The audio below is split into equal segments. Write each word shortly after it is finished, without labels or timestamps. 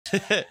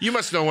You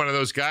must know one of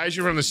those guys.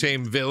 You're from the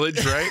same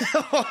village, right?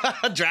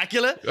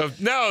 Dracula?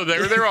 No,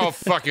 they're all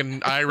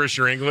fucking Irish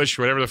or English,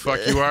 whatever the fuck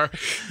you are.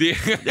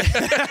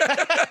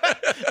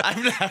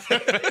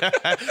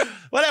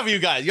 Whatever you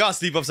guys. You all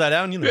sleep upside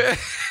down, you know.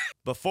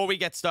 Before we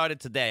get started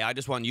today, I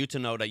just want you to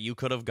know that you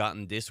could have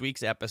gotten this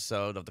week's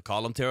episode of the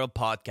Colum Tyrrell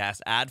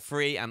Podcast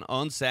ad-free and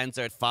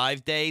uncensored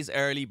 5 days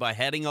early by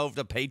heading over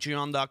to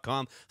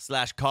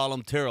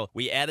patreon.com/Colum Tyrrell.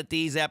 We edit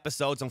these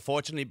episodes,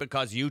 unfortunately,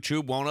 because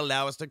YouTube won't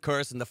allow us to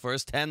curse in the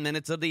first 10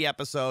 minutes of the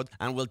episode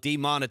and will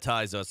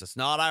demonetize us. It's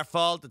not our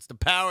fault. It's the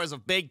powers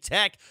of big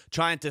tech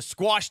trying to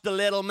squash the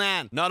little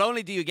man. Not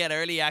only do you get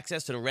early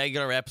access to the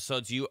regular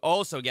episodes, you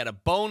also get a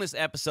bonus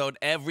episode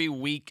every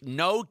week.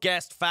 No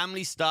guest,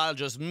 family style,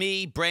 just me,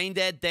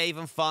 Braindead Dave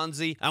and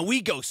Fonzie, and we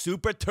go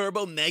super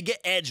turbo mega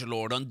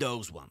edgelord on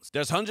those ones.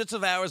 There's hundreds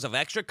of hours of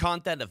extra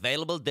content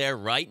available there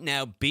right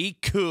now. Be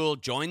cool,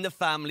 join the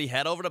family,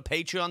 head over to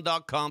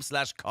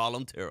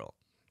patreon.com/Colum Tyrrell.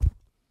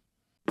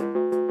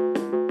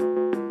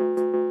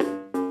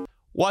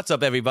 What's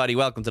up, everybody?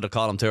 Welcome to the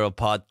Colum Tyrrell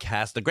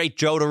Podcast. The great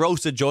Joe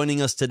DeRosa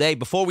joining us today.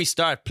 Before we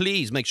start,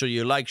 please make sure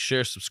you like,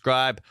 share,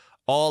 subscribe,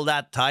 all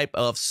that type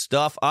of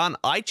stuff. On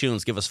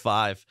iTunes, give us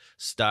 5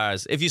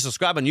 stars. If you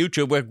subscribe on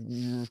YouTube, we're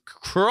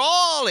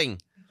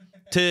crawling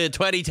to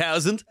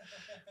 20,000.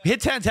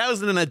 Hit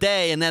 10,000 in a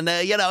day, and then,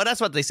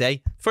 that's what they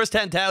say. First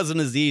 10,000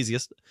 is the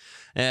easiest.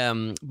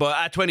 But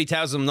at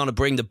 20,000, I'm going to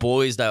bring the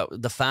boys,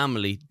 the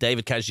family,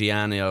 David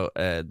Caggiano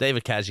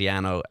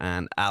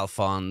and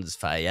Alphonse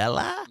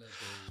Fayella.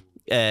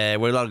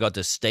 We're going to go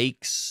to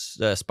Sparks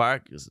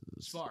Steakhouse.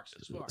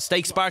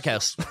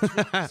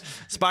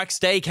 Spark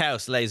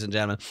Steakhouse, ladies and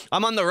gentlemen.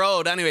 I'm on the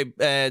road. Anyway,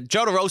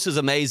 Joe DeRosa is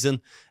amazing.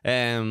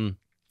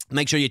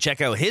 Make sure you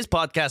check out his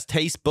podcast,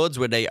 Taste Buds,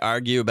 where they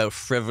argue about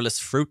frivolous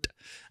fruit.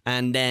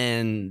 And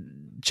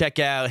then check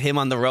out him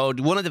on the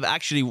road. One of them,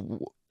 actually,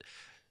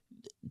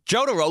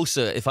 Joe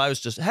DeRosa, if I was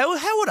just,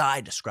 how would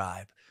I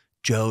describe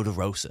Joe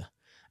DeRosa?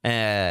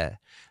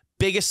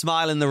 Biggest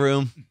smile in the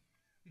room.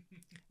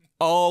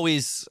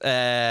 Always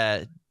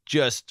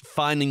just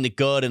finding the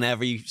good in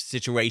every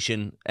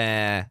situation.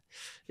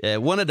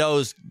 One of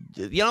those,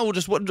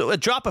 just a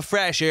drop of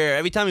fresh air.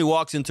 Every time he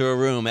walks into a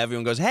room,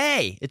 everyone goes,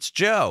 "Hey, it's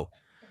Joe."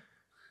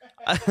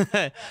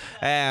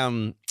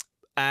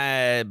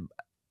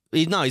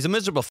 He's a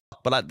miserable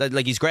fuck, but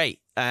he's great.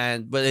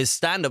 But his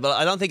stand-up,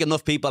 I don't think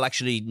enough people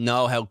actually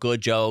know how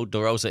good Joe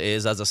DeRosa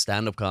is as a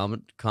stand-up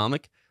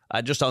comic.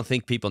 I just don't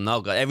think people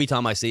know. Every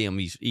time I see him,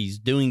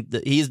 he's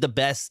the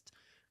best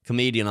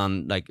comedian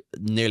on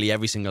nearly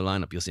every single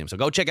lineup you'll see him. So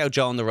go check out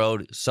Joe on the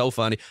road. So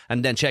funny.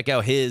 And then check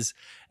out his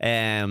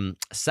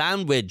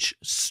sandwich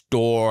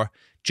store,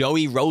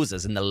 Joey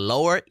Rosa's, in the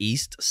Lower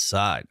East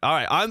Side. All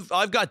right,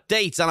 I've got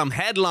dates and I'm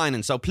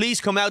headlining, so please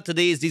come out to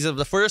these. These are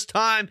the first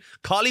time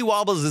Collie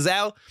Wobbles is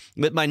out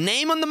with my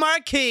name on the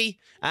marquee,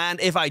 and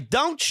if I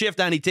don't shift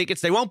any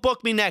tickets, they won't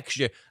book me next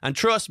year. And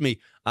trust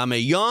me, I'm a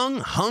young,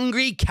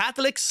 hungry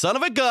Catholic son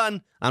of a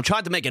gun. I'm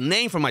trying to make a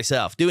name for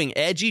myself, doing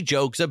edgy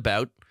jokes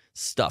about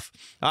stuff.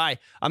 All right,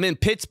 I'm in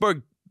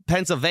Pittsburgh,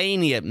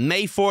 Pennsylvania,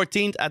 May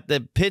 14th at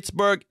the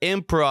Pittsburgh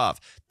Improv.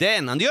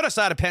 Then, on the other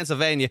side of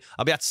Pennsylvania,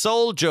 I'll be at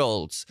Soul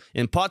Joel's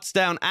in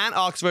Pottstown and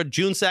Oxford,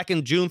 June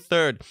 2nd, June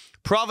 3rd.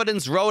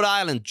 Providence, Rhode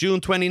Island, June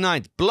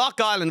 29th.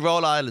 Block Island,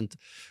 Rhode Island,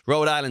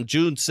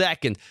 June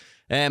 2nd.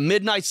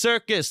 Midnight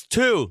Circus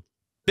 2.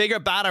 Bigger,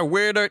 Badder,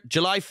 Weirder,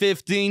 July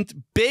 15th.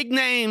 Big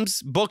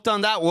names booked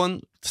on that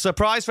one.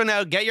 Surprise for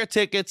now. Get your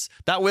tickets.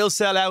 That will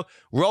sell out.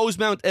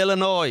 Rosemount,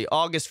 Illinois,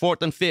 August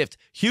 4th and 5th.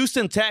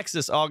 Houston,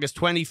 Texas, August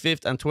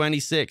 25th and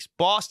 26th.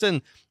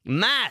 Boston,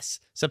 Mass,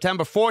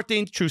 September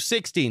 14th through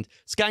 16th.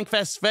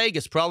 Skankfest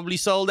Vegas, probably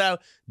sold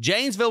out.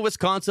 Janesville,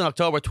 Wisconsin,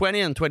 October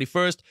 20th and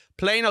 21st.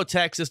 Plano,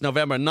 Texas,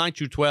 November 9th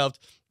through 12th.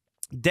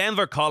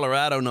 Denver,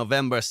 Colorado,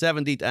 November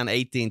 17th and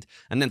 18th.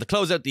 And then to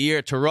close out the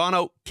year,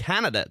 Toronto,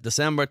 Canada,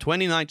 December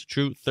 29th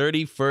through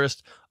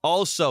 31st.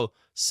 Also,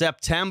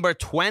 September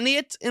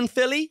 20th in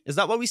Philly. Is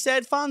that what we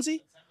said,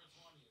 Fonzie?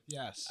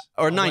 Yes.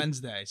 Or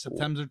Wednesday,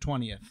 September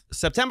 20th.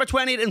 September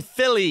 20th in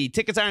Philly.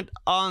 Tickets aren't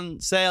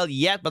on sale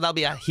yet, but that'll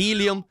be at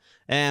Helium.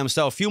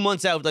 So a few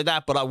months out like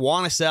that, but I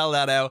want to sell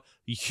that out.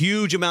 A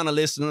huge amount of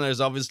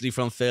listeners, obviously,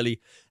 from Philly.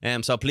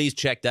 So please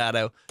check that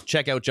out.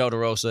 Check out Joe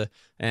DeRosa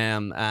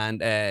and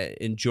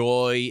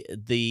enjoy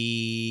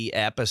the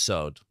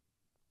episode.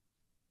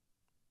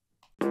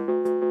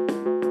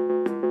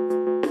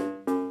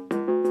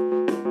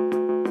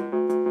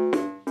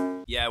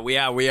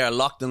 Yeah, we are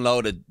locked and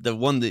loaded.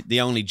 The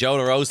only Joe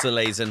DeRosa,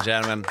 ladies and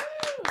gentlemen.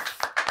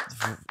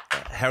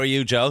 How are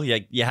you, Joe?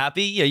 You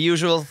happy? Your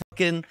usual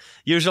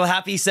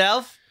happy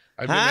self?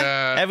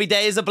 Every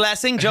day is a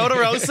blessing. Joe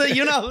DeRosa,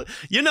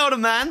 you know the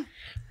man.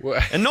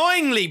 What?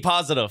 Annoyingly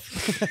positive.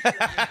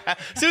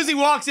 As soon as he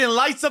walks in,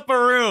 lights up a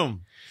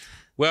room.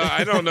 Well,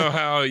 I don't know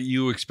how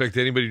you expect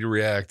anybody to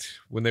react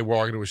when they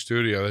walk into a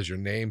studio. There's your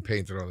name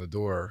painted on the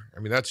door.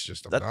 I mean, that's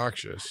just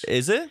obnoxious.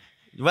 Is it?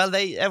 Well,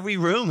 every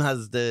room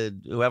has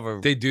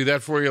whoever. They do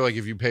that for you? Like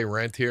if you pay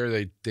rent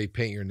here, they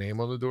paint your name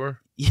on the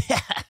door? Yeah.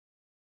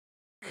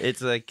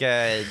 It's like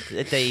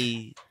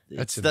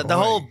That's the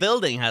whole annoying.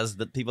 building has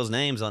the people's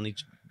names on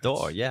each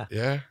door. Yeah.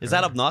 Yeah. Is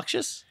that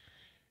obnoxious?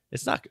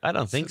 It's not. I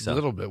don't think It's so. a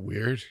little bit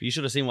weird. You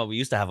should have seen what we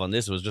used to have on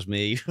this. It was just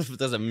me.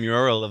 There's a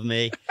mural of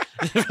me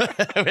with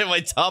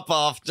my top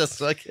off. Just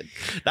fucking.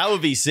 That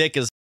would be sick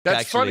as.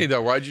 That's actually. funny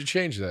though. Why'd you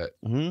change that?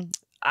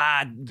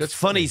 That's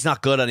funny. It's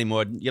not good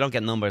anymore. You don't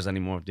get numbers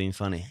anymore of being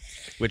funny.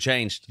 We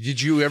changed.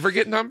 Did you ever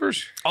get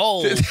numbers?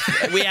 Oh,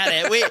 we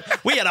had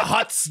a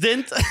hot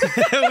stint.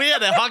 We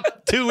had a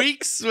hot 2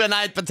 weeks when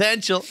I had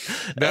potential.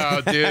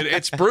 No, dude,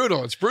 it's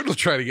brutal. It's brutal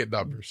trying to get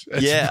numbers.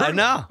 It's Yeah, I brutal.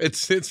 know.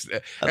 It's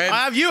and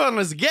I have you on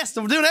as a guest.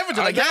 I'm doing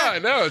everything I can. I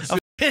know.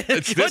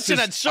 It's Clutching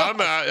at shots.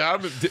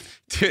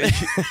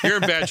 You're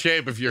in bad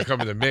shape if you're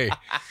coming to me.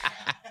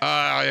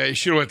 You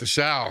should have went to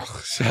Sal.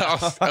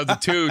 Sal of the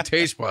two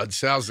taste buds.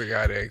 Sal's the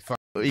guy that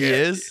He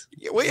is.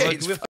 Well, yeah,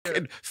 he's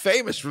fucking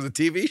famous from the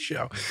TV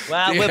show.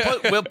 Well,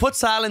 Yeah. we'll put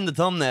Sal in the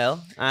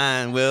thumbnail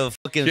and we'll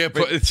fucking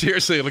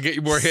Seriously, it'll get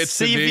you more hits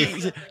than see me.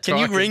 if he, can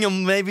you ring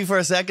him maybe for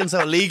a second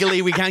so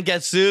legally we can't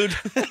get sued.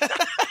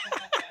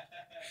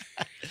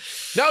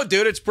 No,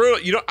 dude, it's brutal.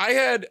 You know, I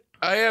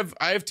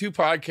have two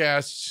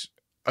podcasts.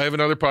 I have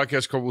another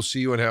podcast called "We'll See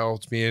You in Hell."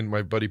 It's me and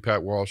my buddy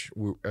Pat Walsh,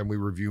 and we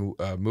review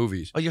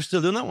movies. Oh, you're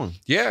still doing that one?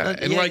 Yeah,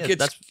 and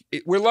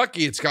we're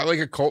lucky. It's got like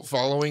a cult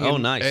following. Oh,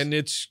 and, nice. And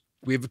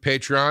we have a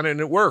Patreon, and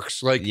it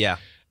works. Like, Yeah.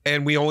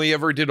 And we only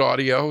ever did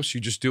audio, so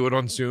you just do it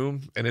on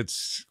Zoom, and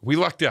we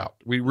lucked out.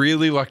 We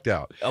really lucked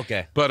out.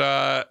 Okay. But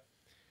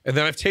and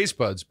then I have Taste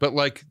Buds. But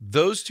like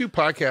those two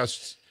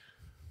podcasts,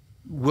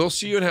 We'll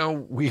See You in Hell,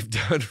 we've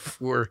done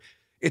for.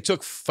 It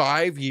took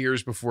 5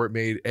 years before it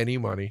made any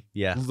money.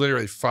 Yeah.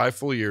 Literally 5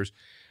 full years.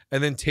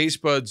 And then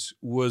Taste Buds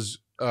was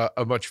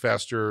a much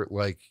faster,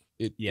 like,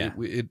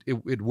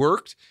 it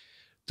worked.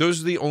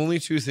 Those are the only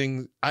two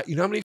things. You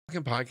know how many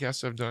fucking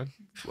podcasts I've done?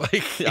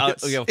 Like,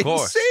 it's of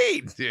course.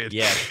 insane, dude.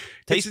 Yeah.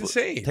 It's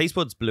insane. Taste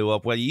Buds blew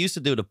up. Well, you used to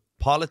do the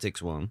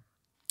politics one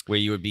where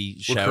you would be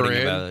shouting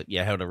Corinne. about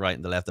how the right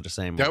and the left are the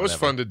same. or That was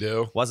whatever. fun to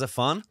do. Was it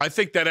fun? I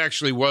think that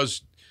actually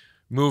was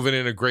moving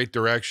in a great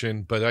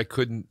direction, but I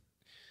couldn't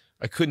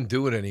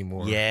do it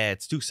anymore. Yeah,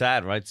 it's too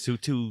sad, right? It's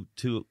too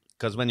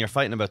because when you're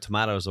fighting about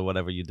tomatoes or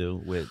whatever you do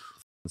with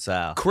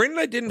Sal, Corinne and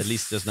I didn't. at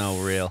least there's no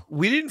real.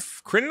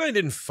 Corinne and I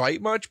didn't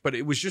fight much, but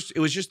it was just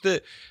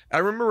the. I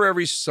remember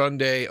every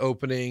Sunday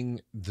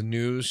opening the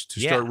news to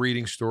start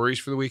reading stories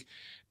for the week,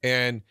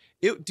 and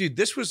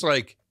this was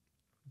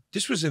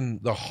in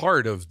the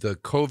heart of the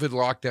COVID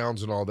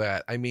lockdowns and all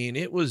that. I mean,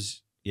 it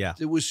was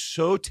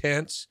so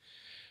tense.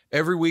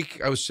 Every week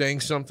I was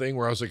saying something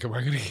where I was like, am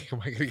I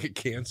gonna get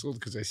canceled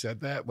because I said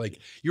that? Like,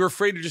 you're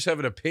afraid to just have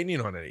an opinion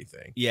on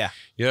anything. Yeah.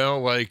 You know,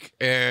 like,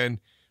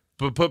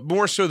 but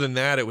more so than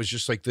that, it was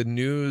just like the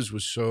news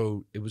was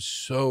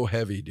so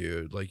heavy,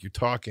 dude. Like, you're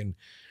talking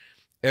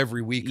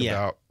every week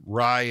about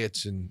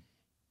riots and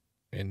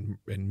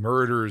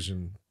murders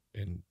and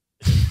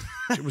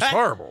it was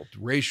horrible.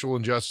 Racial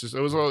injustice. It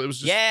was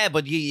just, Yeah,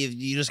 but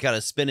you just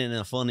gotta spin it in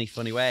a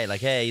funny way.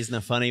 Like, hey, isn't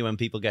it funny when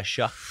people get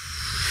shot?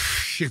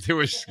 there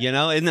was, You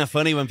know, isn't it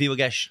funny when people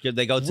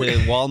they go to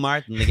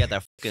Walmart and they get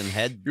their fucking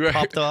head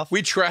popped off?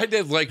 We tried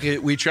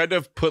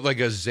to put like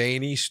a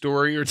zany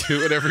story or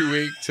two in every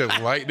week to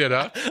lighten it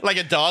up. Like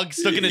a dog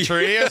stuck in a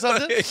tree or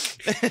something?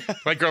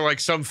 Like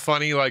some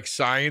funny like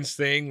science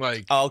thing,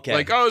 like, Oh, okay.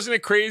 like, oh, isn't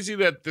it crazy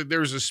that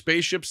there's a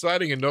spaceship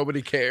sliding and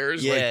nobody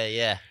cares? Yeah, Like,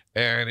 yeah.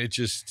 and it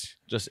just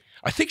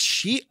I think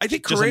Corinne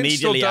still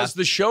immediately does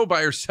the show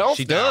by herself.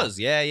 She now. does.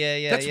 Yeah.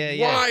 That's yeah.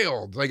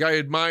 wild. Like, I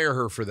admire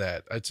her for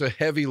that. It's a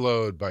heavy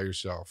load by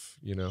yourself,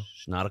 you know.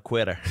 She's not a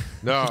quitter.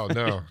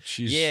 No.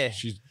 She's Yeah.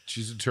 she's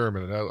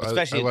determined.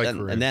 Especially I like then,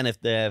 Corinne. and then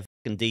if the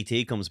fucking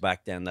DT comes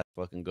back, then that's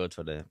fucking good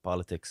for the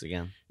politics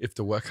again. If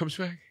the what comes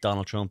back?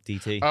 Donald Trump,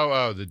 DT.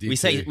 Oh, the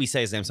DT. We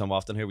say his name so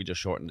often here. We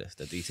just shortened it,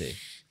 the DT.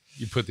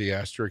 You put the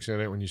asterisk in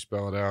it when you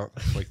spell it out,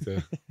 like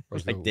the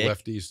Like Dick.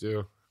 lefties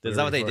do. Is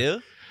that what they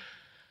do?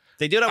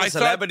 They do that with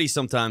celebrities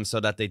sometimes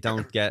so that they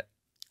don't get.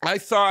 I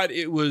thought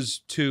it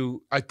was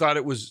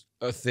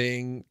a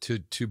thing to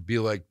be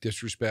like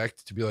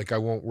disrespect, to be like, I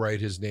won't write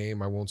his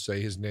name, I won't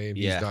say his name,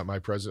 he's not my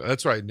president.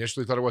 That's what I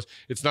initially thought it was.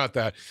 It's not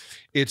that.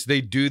 It's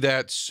they do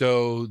that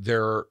so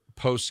their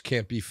posts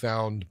can't be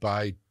found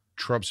by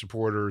Trump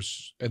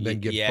supporters and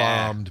then get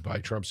bombed by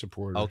Trump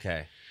supporters.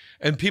 Okay.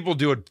 And people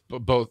do it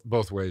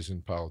both ways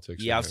in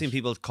politics. Yeah, I've seen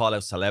people call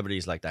out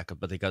celebrities like that,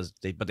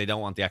 but they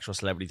don't want the actual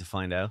celebrity to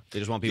find out. They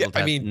just want people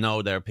to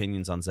know their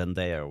opinions on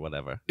Zendaya or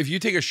whatever. If you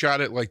take a shot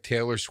at like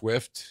Taylor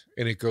Swift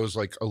and it goes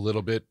like a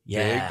little bit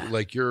big,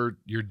 like you're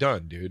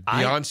done, dude.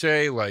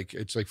 Beyonce, like,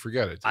 it's like,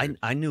 forget it. Dude.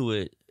 I knew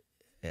it.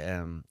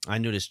 I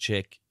knew this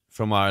chick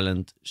from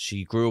Ireland.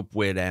 She grew up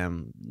with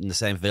in the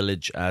same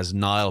village as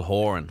Niall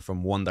Horan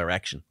from One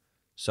Direction.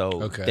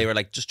 So they were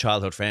like just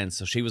childhood friends.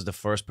 So she was the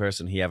first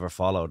person he ever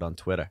followed on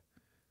Twitter.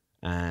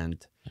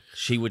 And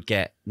she would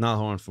get Niall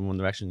Horan from One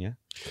Direction, yeah.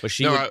 But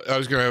I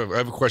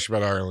have a question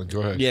about Ireland.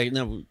 Go ahead. Yeah,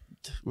 no,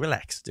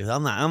 relax, dude.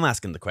 I'm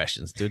asking the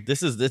questions, dude.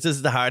 This is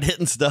the hard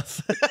hitting stuff.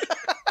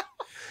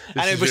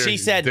 But she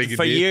said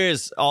for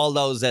years, all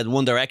those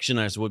One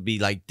Directioners would be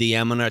like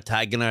DMing her,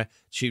 tagging her.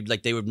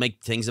 They would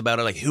make things about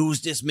her, like,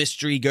 who's this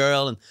mystery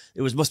girl? And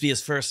must be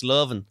his first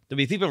love. And there'd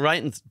be people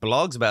writing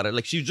blogs about her.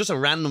 Like, she was just a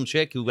random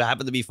chick who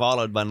happened to be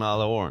followed by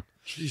Niall Horan.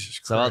 Jesus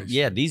Christ.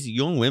 So, these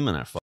young women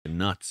are fucking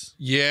nuts.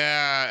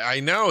 Yeah,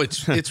 I know.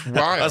 It's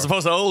wild. As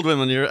opposed to old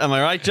women. Am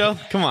I right, Joe?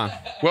 Come on.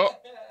 Well,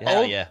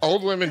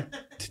 old women,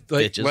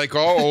 like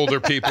all older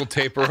people,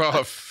 taper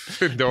off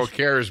and don't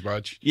care as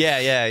much.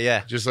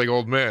 Yeah. Just like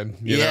old men,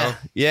 you know?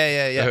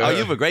 Yeah. Oh, you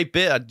have a great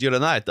bit the other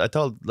night. I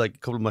told like a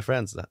couple of my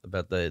friends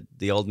about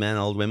the old men,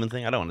 old women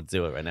thing. I don't want to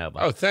do it right now.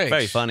 But thanks.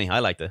 Very funny. I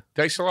liked it.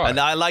 Thanks a lot. And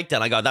I liked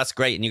it. I go, that's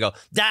great. And you go,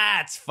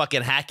 that's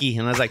fucking hacky.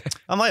 And I was like,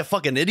 am I a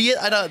fucking idiot?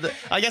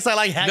 I guess I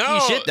like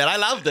hacky shit then. I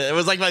loved it. It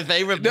was like my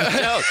favorite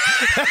joke.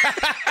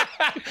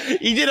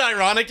 He did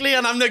ironically,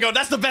 and I'm there going,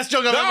 that's the best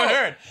joke I've ever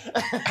heard.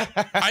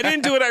 I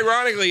didn't do it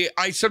ironically.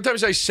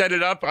 Sometimes I set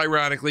it up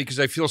ironically because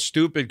I feel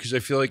stupid, because I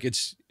feel like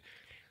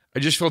I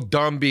just feel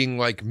dumb being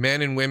like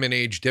men and women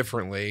age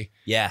differently.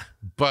 Yeah.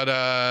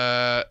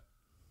 But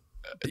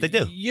they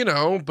do. You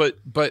know, but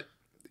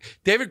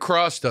David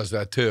Cross does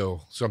that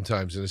too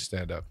sometimes in his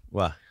stand-up.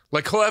 What?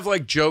 Like he'll have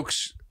like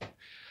jokes.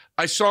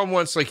 I saw him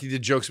once, like he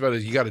did jokes about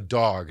it. He got a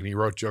dog and he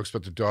wrote jokes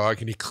about the dog,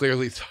 and he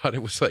clearly thought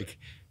it was like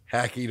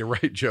hacky to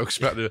write jokes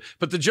about it.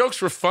 But the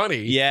jokes were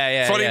funny.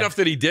 Yeah. Funny enough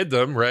that he did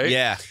them, right?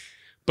 Yeah.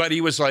 But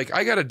he was like,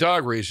 I got a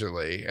dog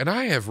recently, and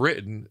I have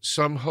written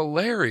some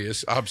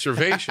hilarious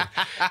observation.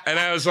 And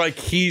I was like,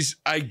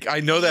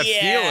 I know that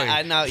feeling.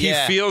 I know, he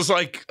feels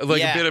like a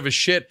bit of a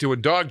shit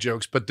doing dog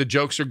jokes, but the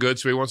jokes are good,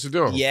 so he wants to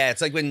do them. Yeah,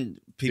 it's like when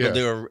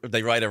people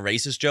they write a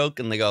racist joke,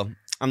 and they go,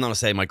 I'm not going to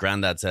say my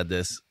granddad said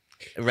this.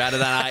 Rather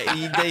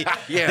than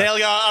they'll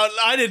go, oh,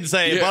 I didn't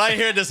say it, but I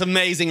heard this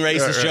amazing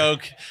racist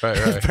joke,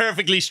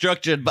 perfectly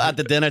structured at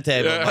the dinner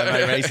table by my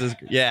racist.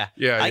 Yeah,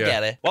 I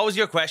get it. What was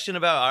your question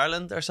about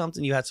Ireland or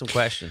something? You had some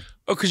question.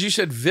 Oh, because you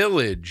said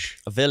village.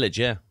 A village,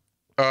 yeah.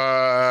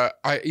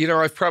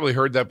 I've probably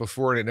heard that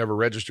before and it never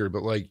registered,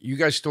 but like, you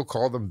guys still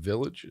call them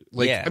village?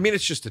 Like, I mean,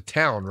 it's just a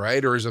town,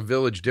 right? Or is a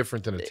village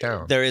different than a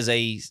town? There is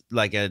a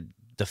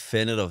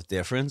definitive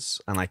difference,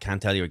 and I can't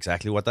tell you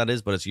exactly what that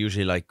is, but it's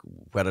usually like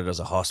whether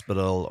there's a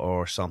hospital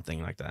or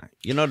something like that.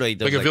 You know,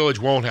 like a village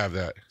won't have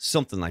that.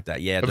 Something like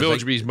that, yeah. A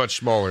village is much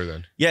smaller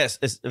then. Yes,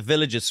 a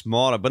village is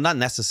smaller, but not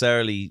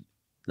necessarily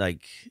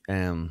like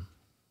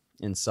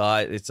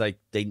inside. It's like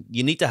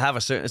you need to have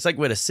a certain. It's like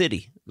with a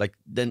city. Like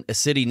then a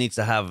city needs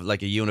to have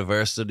like a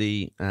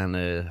university and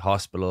a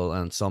hospital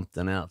and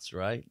something else,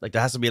 right? Like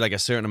there has to be like a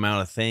certain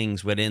amount of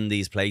things within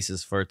these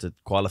places for it to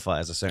qualify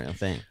as a certain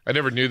thing. I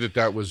never knew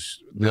that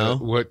was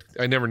what.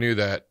 I never knew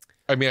that.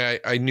 I mean,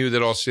 I knew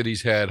that all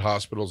cities had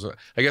hospitals.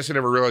 I guess I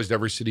never realized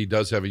every city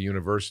does have a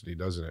university,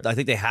 doesn't it? I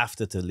think they have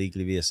to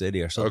legally be a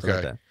city or something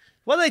like that.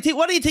 What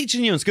are you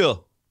teaching you in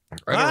school?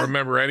 I don't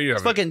remember any of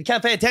it. Fucking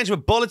can't pay attention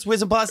with bullets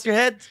whizzing past your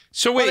head.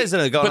 So wait, what is it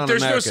going but on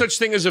there's in no America? such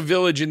thing as a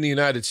village in the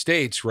United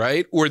States,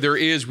 right? Or there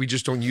is, we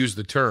just don't use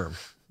the term.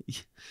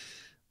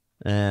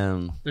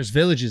 There's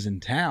villages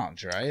and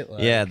towns, right?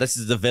 Like, yeah, this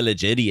is the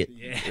village idiot.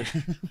 Yeah.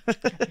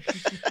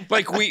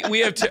 Like we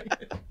have to.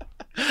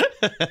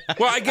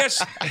 Well, I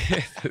guess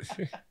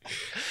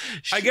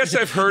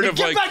I've heard of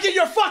Get back in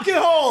your fucking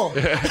hole.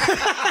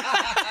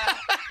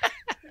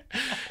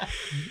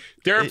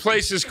 There are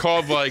places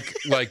called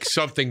like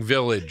something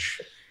village,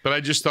 but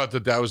I just thought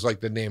that was like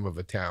the name of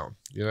a town.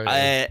 You know what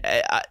I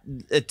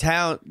mean? A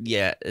town,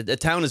 yeah, a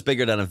town is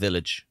bigger than a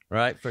village,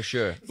 right? For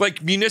sure.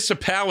 Like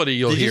municipality,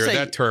 you'll hear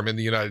that term in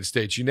the United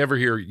States. You don't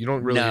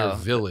really hear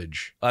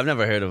village. I've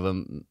never heard of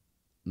a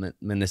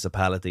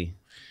municipality.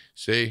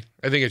 See,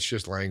 I think it's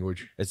just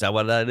language. Is that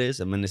what that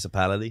is? A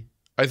municipality?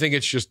 I think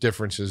it's just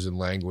differences in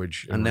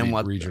language and then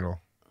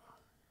regional.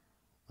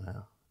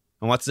 Wow.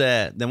 And what's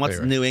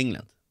New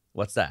England?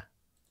 What's that?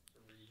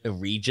 A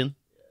region?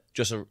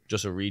 Just a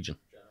region.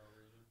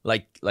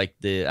 Like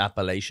the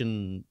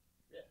Appalachian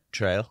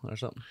Trail or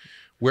something.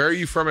 Where are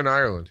you from in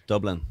Ireland?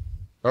 Dublin.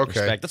 Okay.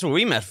 Respect. That's where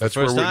we met for the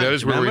first time. That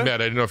is where we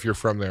met. I didn't know if you're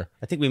from there.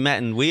 I think we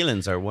met in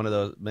Whelan's or one of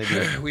those,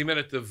 maybe. We met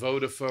at the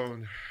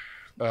Vodafone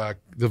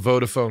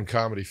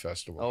Comedy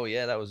Festival. Oh,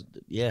 yeah, that was,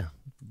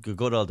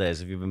 good old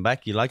days. Have you been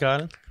back? You like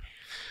Ireland?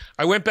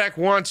 I went back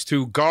once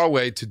to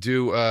Galway to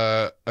do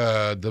the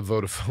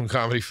Vodafone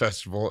Comedy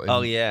Festival.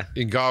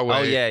 In Galway.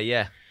 Oh,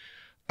 yeah.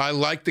 I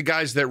like the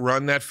guys that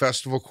run that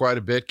festival quite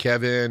a bit,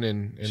 Kevin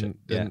and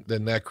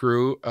that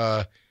crew.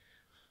 I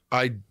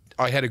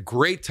had a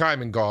great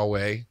time in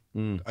Galway.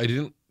 I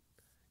didn't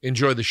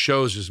enjoy the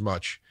shows as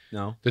much.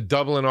 No. The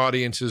Dublin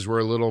audiences were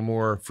a little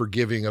more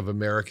forgiving of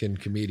American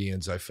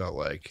comedians, I felt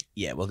like.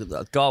 Yeah, well,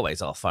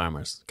 Galway's all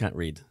farmers. Can't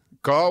read.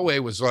 Galway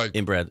was like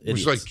inbred. I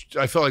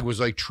felt like it was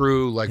like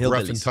true, like hillbillies.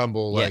 Rough and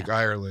tumble, like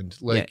Ireland.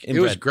 Like it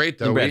was great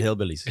though. Inbred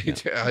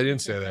hillbillies. Yeah. I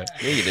didn't say that.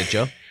 Yeah, you did,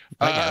 Joe.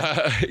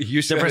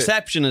 You said the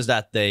perception is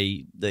that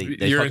they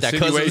your fuck their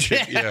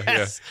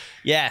cousins.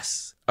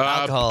 Yes.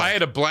 Alcohol. I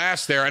had a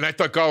blast there, and I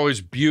thought Galway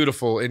was a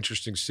beautiful,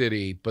 interesting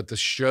city. But the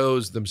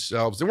shows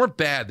themselves, they weren't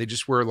bad. They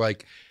just were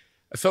like,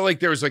 I felt like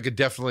there was like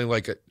definitely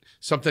like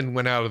something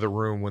went out of the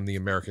room when the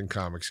American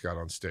comics got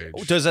on stage.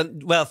 First,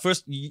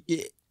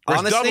 Whereas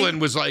honestly, Dublin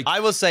was like, I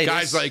will say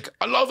guys this. like,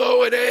 I love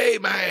O&A,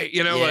 mate.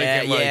 You know,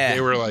 Yeah,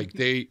 they were like,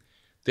 they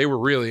were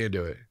really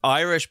into it.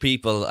 Irish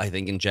people, I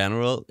think in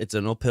general, it's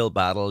an uphill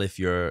battle if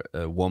you're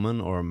a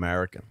woman or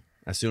American.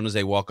 As soon as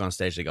they walk on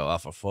stage, they go, "Oh,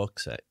 for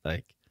fuck's sake!"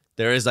 Like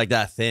there is like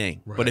that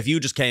thing. Right. But if you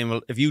just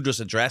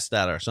address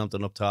that or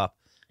something up top,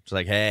 it's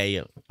like,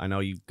 "Hey, I know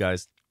you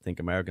guys think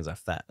Americans are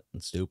fat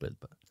and stupid,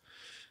 but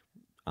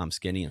I'm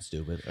skinny and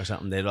stupid," or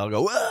something. They'd all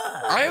go, "Whoa!"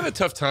 I have a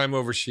tough time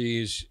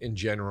overseas in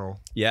general.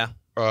 Yeah.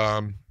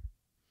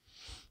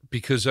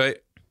 Because a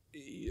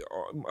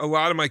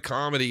lot of my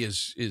comedy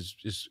is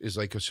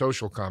like a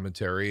social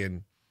commentary,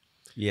 and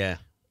Yeah.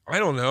 I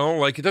don't know,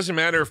 like it doesn't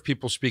matter if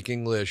people speak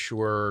English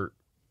or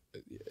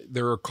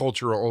there are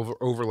cultural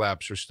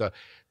overlaps or stuff.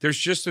 There's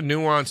just a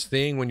nuanced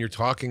thing when you're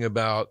talking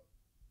about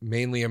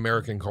mainly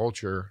American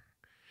culture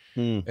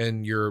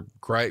and your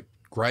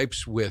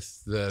gripes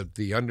with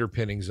the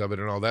underpinnings of it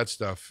and all that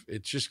stuff.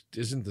 It just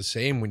isn't the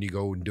same when you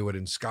go and do it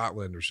in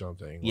Scotland or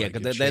something. Yeah, Like,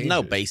 because it they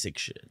know changes. basic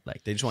shit.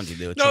 Like they just want you to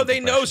do it. No,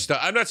 they know stuff.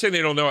 I'm not saying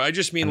they don't know. I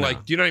just mean,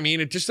 like, do you know what I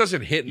mean? It just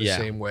doesn't hit in the Yeah.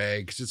 same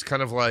way because it's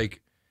kind of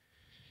like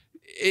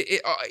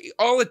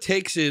all it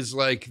takes is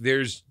like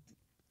there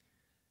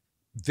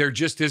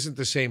just isn't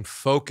the same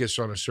focus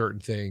on a certain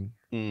thing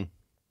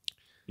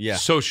Yeah.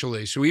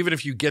 socially. So even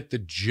if you get the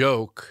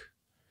joke,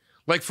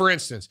 like for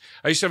instance,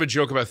 I used to have a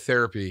joke about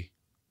therapy.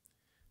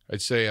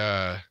 I'd say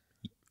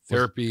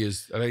therapy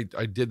is, and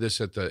I did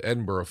this at the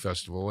Edinburgh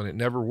Festival and it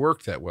never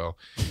worked that well.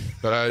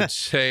 But I'd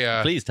say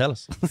Please tell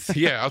us.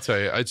 yeah, I'll tell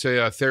you. I'd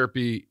say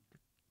therapy,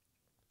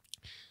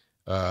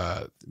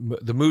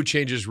 the mood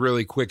changes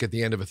really quick at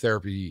the end of a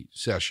therapy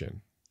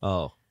session.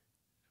 Oh.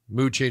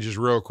 Mood changes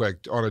real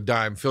quick on a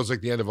dime. Feels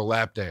like the end of a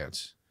lap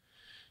dance.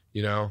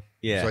 You know?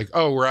 Yeah. It's like,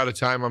 oh, we're out of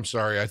time. I'm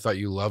sorry. I thought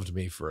you loved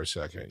me for a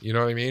second. You know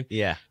what I mean?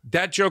 Yeah.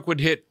 That joke would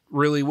hit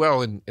really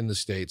well in the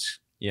States.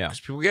 Yeah. Because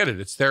people get it.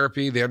 It's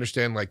therapy. They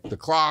understand like the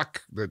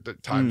clock, the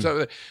time's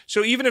up.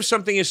 So even if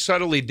something is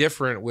subtly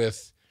different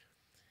with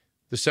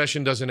the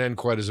session doesn't end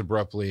quite as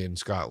abruptly in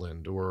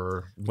Scotland,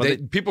 or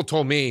people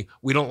told me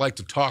we don't like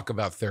to talk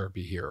about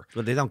therapy here.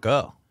 But they don't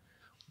go.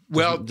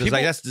 Well, Because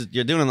I guess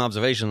you're doing an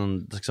observation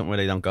on something where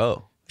they don't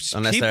go.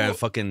 Unless they're people-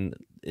 fucking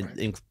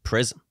in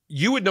prison.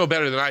 you would know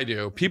better than I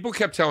do. People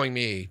kept telling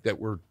me that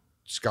we're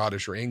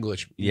Scottish or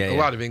English. A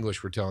lot of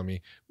English were telling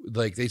me,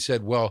 like they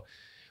said, well,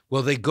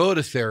 they go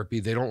to therapy.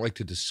 They don't like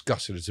to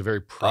discuss it. It's a very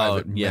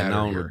private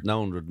matter. No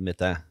one would admit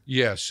that.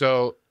 Yeah,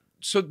 so,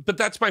 but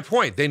that's my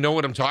point. They know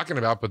what I'm talking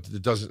about, but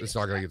it's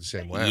not going to get the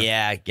same way.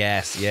 Yeah, I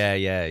guess.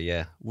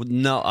 Yeah.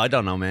 No, I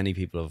don't know many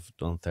people have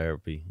done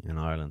therapy in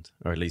Ireland,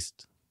 or at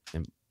least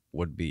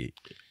would be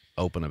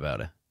open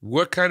about it.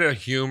 What kind of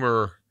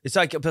humor It's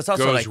like, but it's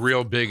also goes like,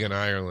 real big in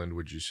Ireland,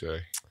 would you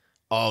say?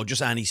 oh,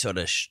 just any sort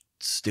of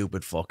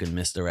stupid fucking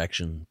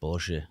misdirection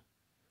bullshit,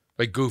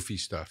 Like goofy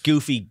stuff.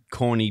 goofy,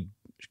 corny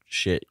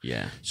shit.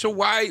 Yeah. So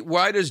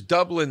why does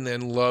Dublin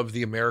then love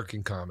the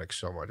American comics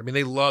so much? I mean,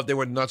 they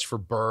went nuts for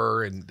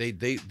Burr, and they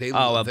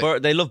Burr,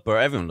 they love Burr.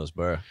 Everyone loves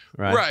Burr,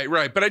 right?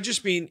 Right. But I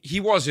just mean he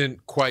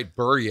wasn't quite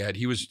Burr yet.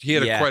 He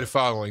had quite a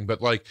following.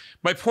 But like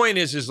my point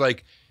is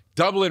like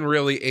Dublin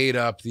really ate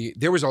up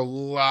there was a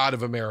lot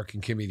of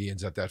American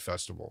comedians at that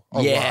festival. A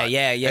lot.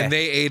 Yeah. And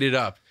they ate it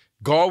up.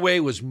 Galway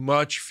was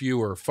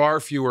far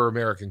fewer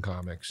American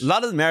comics. A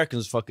lot of the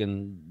Americans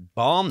fucking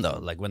bomb though.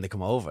 Like when they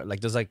come over,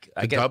 like there's like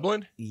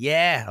Dublin.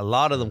 Yeah, a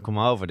lot of them come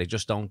over. They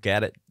just don't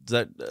get it.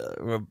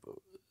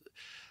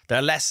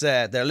 They're less.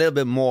 They're a little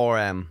bit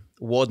more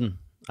wooden,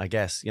 I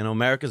guess. You know,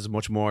 America's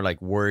much more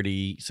like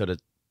wordy sort of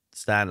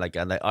stand. Like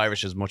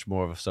Irish is much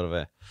more of a sort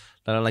of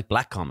they're like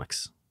black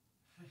comics.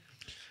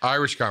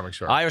 Irish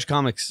comics are. Irish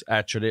comics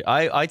actually.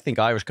 I think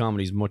Irish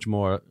comedy is much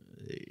more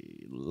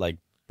like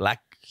black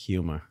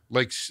humor.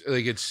 Like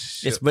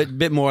it's a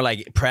bit more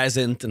like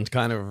present and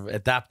kind of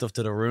adaptive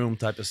to the room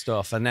type of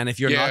stuff. And then if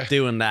you're not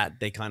doing that,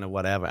 they kind of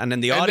whatever. And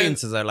then the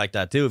audiences are like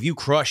that too. If you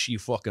crush, you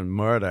fucking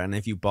murder. And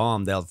if you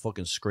bomb, they'll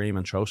fucking scream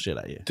and throw shit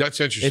at you. That's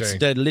interesting.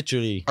 They're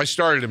literally. I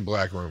started in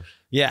black rooms.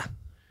 Yeah.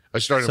 I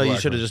started. So in black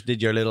you should have rooms. just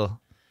did your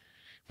little.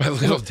 My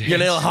little dance. Your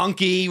little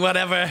hunky,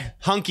 whatever.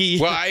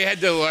 Hunky. Well, I had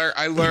to learn.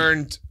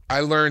 I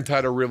learned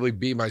how to really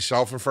be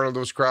myself in front of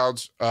those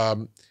crowds.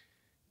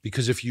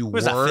 Because if you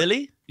Was weren't, that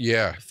Philly?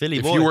 Yeah, Philly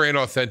if boy. you were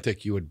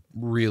inauthentic, you would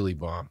really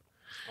bomb.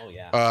 Oh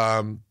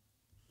yeah.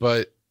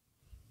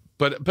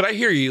 But I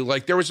hear you.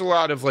 Like there was a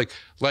lot of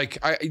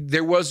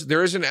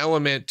there is an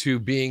element to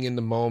being in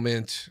the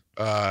moment.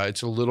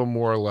 It's a little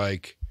more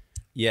like,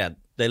 yeah,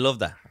 they love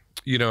that.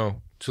 you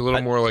know, it's a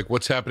little more like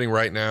what's happening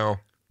right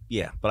now.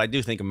 Yeah, but I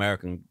do think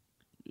American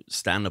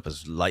stand-up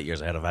is light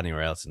years ahead of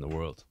anywhere else in the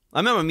world. I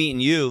remember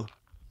meeting you,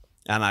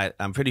 and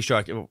I'm pretty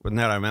sure, now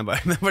that I remember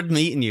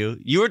meeting you.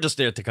 You were just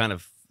there to kind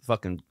of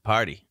fucking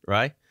party,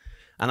 right?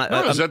 And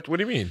is that what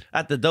do you mean?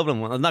 At the Dublin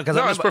one? No, because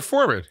I was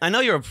performing. I know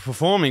you were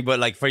performing,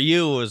 but like for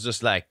you, it was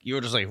just like you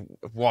were just like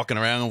walking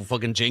around,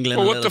 fucking jingling.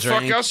 Well, what the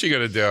fuck else are you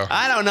gonna do?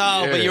 I don't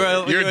know, but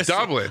you're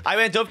Dublin. I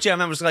went up to you. I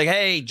remember just like,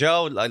 "Hey,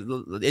 Joe," I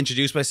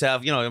introduced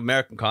myself. You know,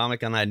 American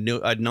comic, and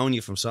I'd known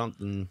you from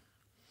something.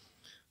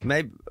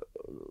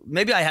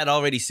 Maybe I had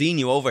already seen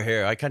you over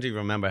here. I can't even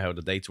remember how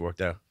the dates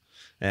worked out.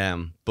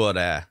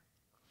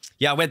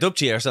 Yeah, I went up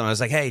to you or something. I was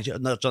like, "Hey, Joe,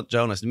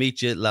 nice to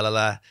meet you." La la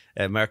la,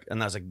 and I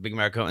was like, "Big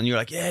American," and you were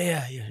like,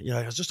 "Yeah." You know,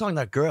 I was just talking to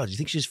that girl. Do you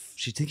think she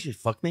thinks she'd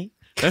fuck me?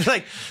 I was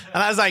like,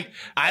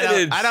 I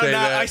don't know.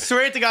 That. I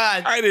swear to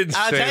God, I didn't.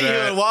 I'll tell you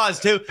who it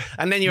was too.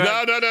 And then you're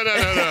no.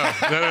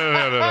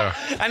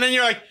 And then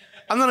you're like,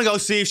 "I'm gonna go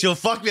see if she'll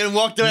fuck me," and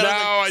walked away. No,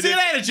 I was like, see you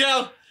later,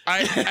 Joe.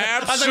 I absolutely. I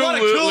was like, what a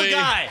cool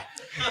guy.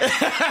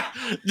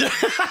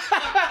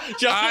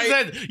 Joe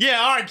said, "Yeah,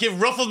 all right, kid,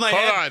 ruffled my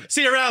head. Hold on.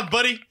 See you around,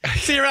 buddy.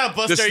 See you around,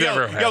 Buster.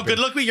 Yo, good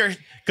luck with your.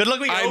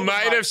 I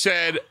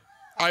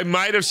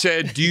might have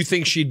said, "Do you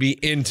think she'd be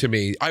into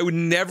me?" I would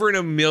never in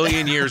a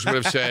million years would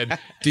have said,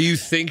 "Do you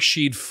think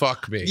she'd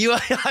fuck me?"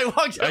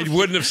 I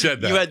wouldn't have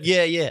said that. You went,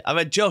 yeah. I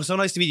went, "Joe, so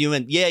nice to meet you." You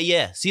went,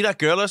 yeah. See that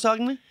girl I was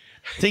talking to?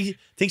 Think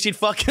she'd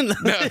fucking no,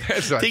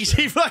 that's not think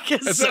true. she'd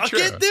fucking that's suck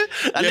it, dude?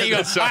 And then you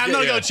go, I'm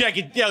gonna go check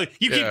it. Yo,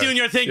 you keep doing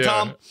your thing,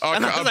 Tom.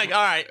 And I was like,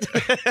 all right.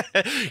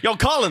 Yo,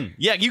 Colum,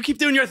 you keep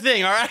doing your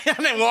thing, all right?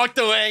 And then walked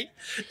away.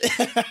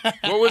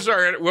 What was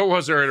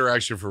our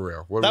interaction for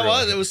real?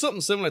 It was something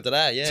similar to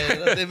that,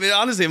 yeah.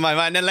 Honestly, in my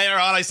mind. And then later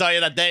on I saw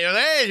you that day,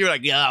 and you were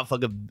like, yeah,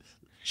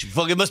 she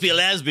fucking must be a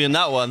lesbian,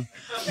 that one.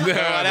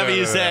 Whatever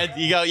you said.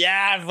 You go,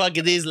 yeah,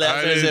 fucking these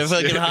lesbians are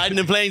fucking hiding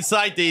in plain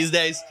sight these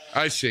days.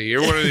 I see.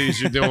 You're one of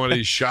these, you're doing one of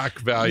these shock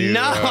value.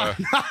 Shock.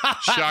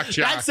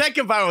 That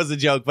second part was a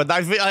joke, but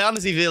I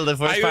honestly feel the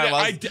first part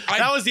was.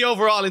 That was the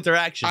overall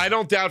interaction. I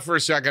don't doubt for a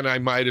second I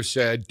might have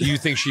said, "Do you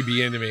think she'd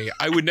be into me?"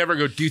 I would never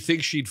go, "Do you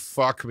think she'd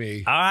fuck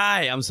me?" All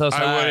right, I'm so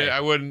sorry. I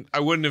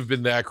wouldn't have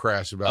been that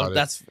crass about it.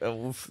 That's.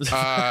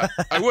 I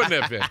wouldn't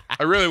have been.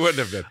 I really wouldn't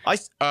have been.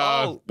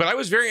 But I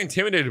was very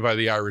intimidated by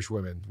the Irish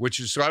women,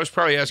 so I was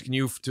probably asking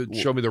you to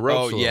show me the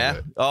ropes. Yeah.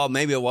 Bit. Oh,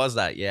 maybe it was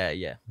that.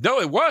 Yeah. No,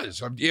 it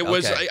was. It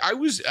was. Okay. I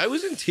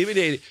was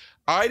intimidated.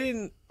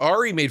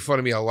 Ari made fun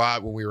of me a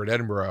lot when we were in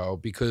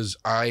Edinburgh because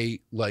I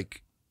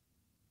like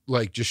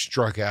just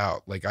struck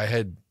out. Like I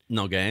had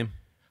no game.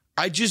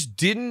 I just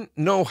didn't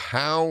know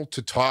how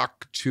to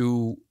talk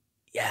to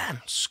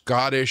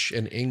Scottish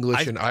and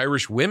English and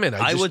Irish women.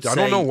 I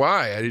don't know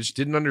why. I just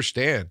didn't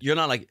understand. You're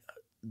not like.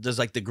 There's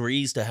like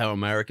degrees to how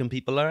American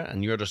people are,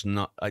 and you're just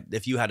not.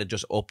 If you had to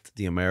just upped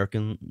the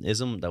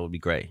Americanism, that would be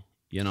great.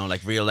 You know,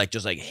 like real, like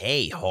just like,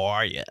 hey, how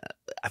are you?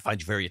 I find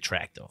you very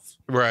attractive.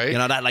 Right. You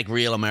know, that like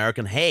real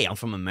American, hey, I'm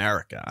from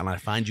America, and I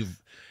find you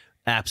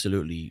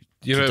absolutely.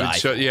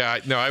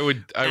 I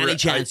would. Any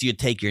chance you'd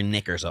take your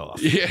knickers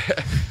off? Yeah,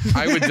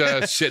 I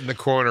would sit in the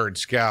corner and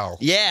scowl.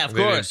 Yeah, of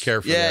course. Didn't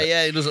care for that.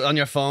 Yeah, just on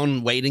your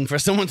phone waiting for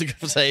someone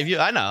to save you.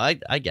 I know,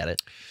 I get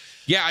it.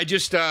 Yeah, I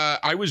just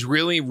I was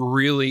really,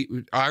 really.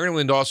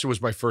 Ireland also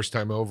was my first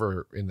time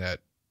over in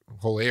that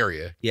whole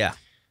area. Yeah,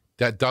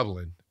 that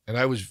Dublin, and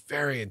I was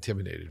very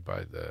intimidated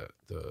by the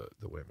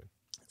women.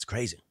 It's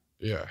crazy.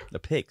 Yeah, the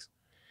pigs.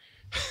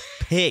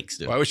 Pigs,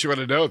 dude. Well, I wish you would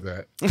have known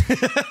that.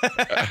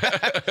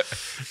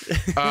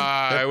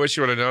 I wish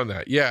you would have known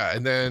that. Yeah,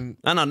 and then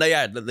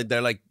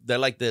they're like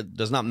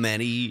there's not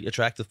many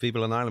attractive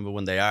people in Ireland, but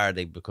when they are,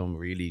 they become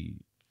really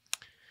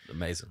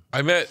amazing.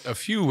 I met a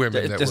few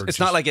women that were. It's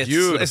not like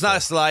it's not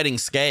a sliding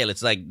scale.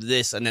 It's like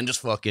this, and then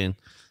just fucking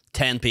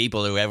 10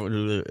 people who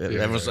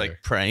everyone's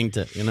like praying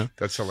to. You know,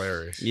 that's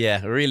hilarious.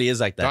 Yeah, it really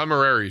is like that. Tom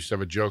Moreri used to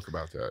have a joke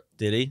about that.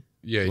 Did he?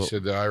 Yeah, he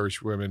said the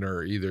Irish women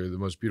are either the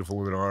most beautiful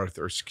women on earth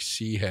or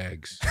sea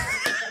hags.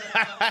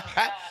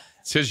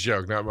 It's his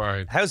joke, not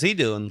mine. How's he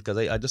doing? Because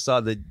I just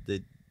saw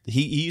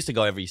he used to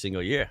go every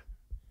single year.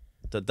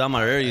 Tom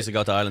Moreri used to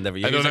go to Ireland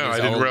every year. I don't know.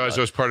 I didn't realize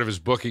I was part of his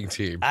booking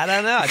team. I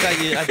don't know. I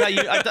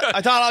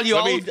thought all you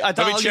let old.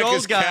 me check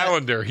his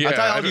calendar. Yeah, I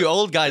thought all you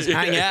old guys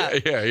hang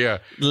out. Yeah.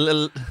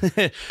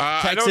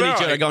 Texting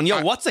each other, going,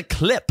 "Yo, what's a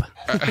clip?"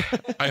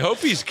 I hope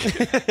he's.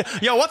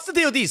 Yo, what's the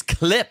deal with these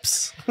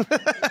clips?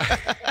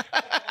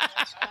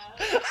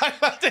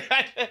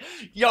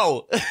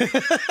 Yo,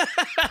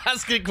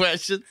 asking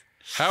questions.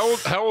 How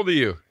old are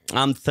you?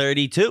 I'm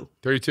 32.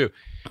 32.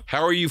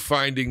 How are you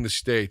finding the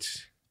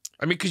States?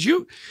 I mean, because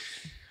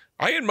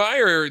I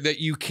admire that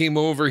you came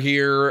over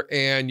here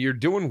and you're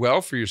doing well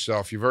for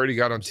yourself. You've already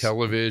got on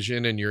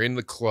television and you're in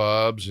the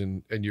clubs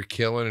and you're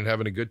killing and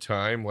having a good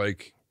time.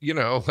 Like, you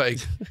know, like,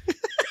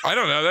 I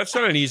don't know. That's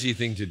not an easy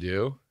thing to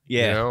do.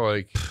 Yeah. You know,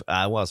 like.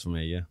 It was for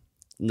me, yeah.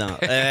 No.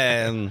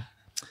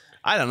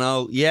 I don't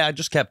know. Yeah, I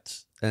just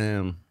kept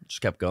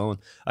going.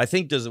 I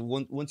think there's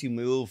once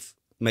you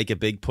make a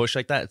big push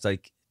like that,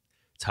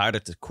 it's harder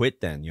to quit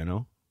then, you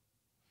know?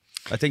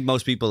 I think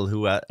most people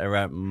who are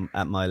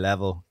at my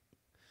level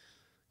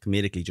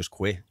comedically just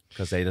quit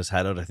because they just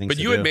had other things. But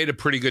you had made a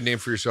pretty good name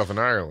for yourself in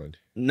Ireland.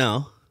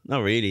 No,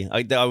 not really.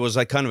 I was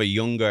like kind of a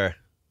younger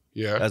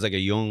Yeah. As like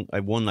I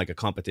won like a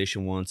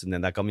competition once, and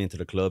then that got me into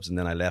the clubs, and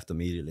then I left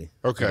immediately.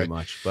 Okay. Pretty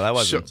much. But I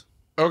wasn't.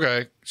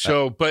 Okay.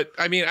 So, but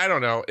I mean, I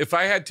don't know. If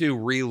I had to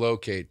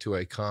relocate to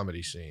a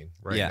comedy scene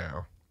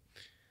now,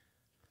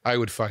 I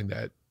would find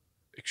that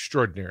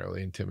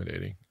extraordinarily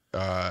intimidating.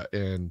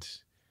 And,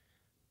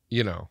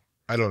 you know,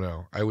 I don't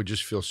know. I would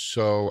just feel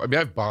so. I mean,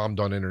 I've bombed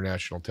on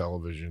international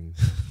television.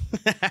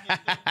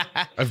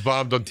 I've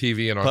bombed on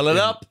TV and on Pull it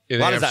up. in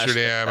What Amsterdam. is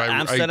that?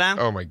 Amsterdam?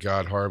 Oh my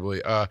God,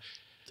 horribly. What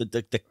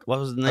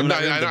was the name?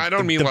 I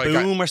don't mean the like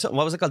Boom or something.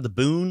 What was it called? The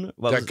Boon?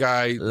 That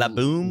guy La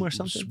Boom or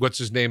something. What's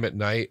his name at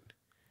night?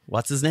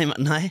 What's his name at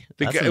night?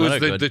 The guy, it was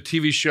the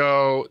TV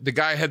show. The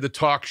guy had the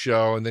talk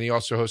show, and then he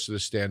also hosted a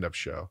stand-up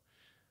show.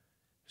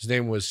 His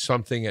name was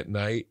Something at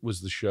Night.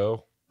 Was the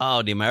show?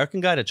 Oh, the American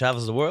guy that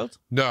travels the world?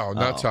 No,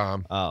 not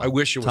Tom. Oh. I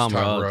wish it was Tom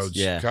Rhodes.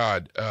 Yeah.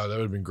 God, that would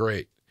have been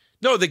great.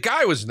 No, the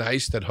guy was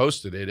nice that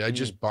hosted it. I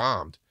just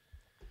bombed.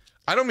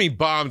 I don't mean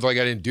bombed like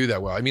I didn't do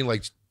that well. I mean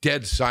like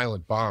dead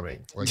silent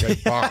bombing. Like I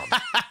bombed.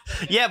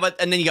 Yeah,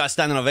 and then you got a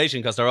standing ovation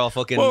because they're all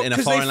fucking in a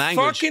foreign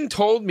language.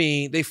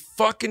 They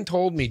fucking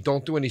told me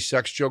don't do any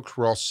sex jokes.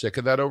 We're all sick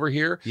of that over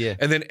here. Yeah.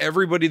 And then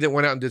everybody that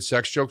went out and did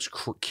sex jokes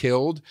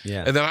killed.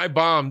 Yeah. And then I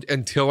bombed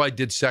until I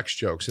did sex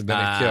jokes, and then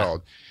it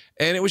killed.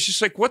 And it was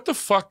just like, what the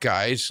fuck,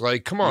 guys?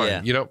 Like, come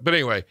on, you know. But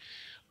anyway,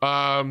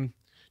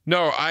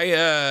 no,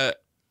 I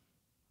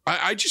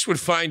just would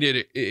find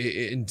it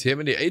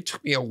intimidating. It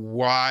took me a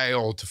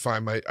while to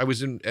find I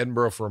was in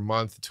Edinburgh for a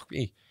month. It took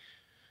me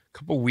a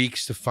couple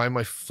weeks to find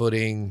my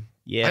footing.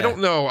 Yeah. I don't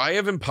know. I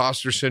have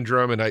imposter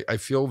syndrome, and I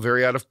feel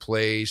very out of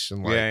place.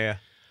 And like,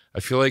 I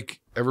feel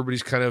like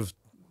everybody's kind of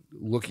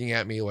looking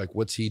at me like,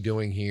 what's he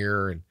doing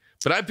here? And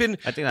but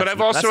I've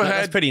also had.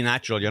 That's pretty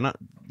natural.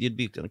 You'd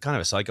be kind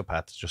of a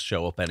psychopath to just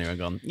show up anywhere and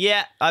go,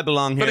 yeah, I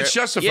belong here. But it's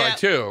justified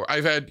too.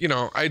 I've had,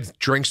 I had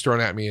drinks thrown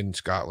at me in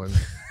Scotland.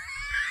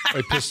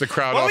 I pissed the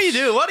crowd off. What do you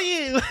do? What are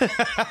you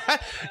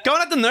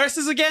going at the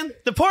nurses again?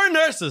 The poor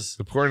nurses.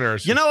 The poor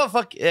nurses. You know what?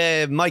 Fuck,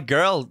 my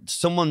girl.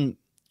 Someone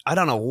I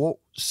don't know.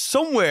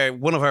 Somewhere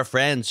one of her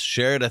friends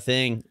shared a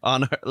thing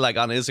on her, like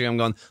on Instagram,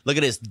 going, "Look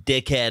at this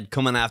dickhead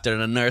coming after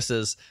the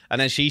nurses." And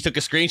then she took a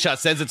screenshot,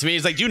 sends it to me.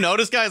 He's like, "Do you know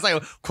this guy?" It's like,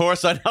 "Of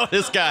course I know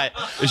this guy."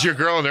 Is your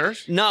girl a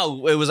nurse?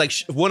 No, it was like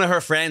one of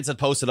her friends had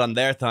posted on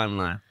their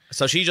timeline.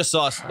 So she just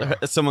saw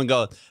someone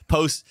go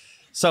post.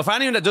 So for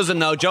anyone that doesn't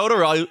know, Joe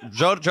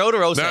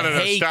DeRosa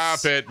hates.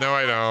 Stop it. No,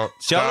 I don't.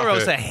 Joe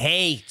DeRosa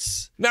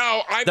hates.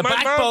 No, the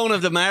backbone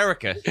of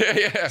America.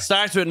 Yeah.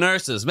 Starts with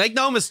nurses. Make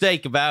no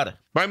mistake about it.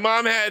 My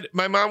mom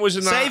was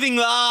in the saving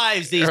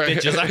lives. These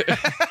bitches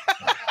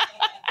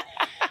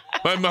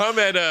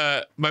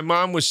are. My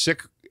mom was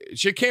sick.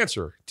 She had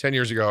cancer 10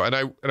 years ago, and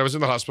I was in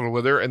the hospital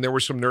with her, and there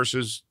were some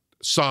nurses,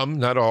 some,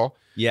 not all,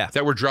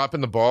 that were dropping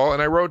the ball,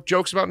 and I wrote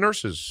jokes about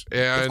nurses.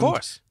 And of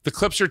course, the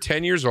clips are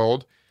 10 years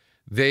old.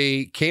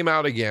 They came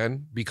out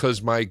again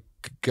because my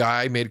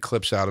guy made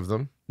clips out of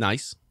them.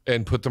 Nice.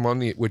 And put them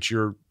on which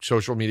your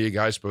social media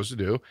guy is supposed to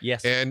do.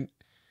 Yes. And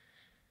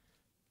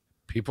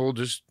people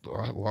just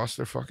lost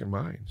their fucking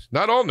minds.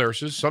 Not all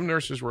nurses. Some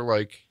nurses were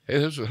like, "Hey,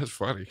 that's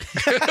funny."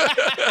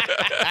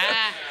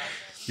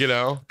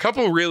 A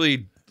couple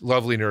really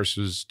lovely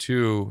nurses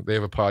too. They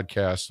have a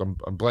podcast. I'm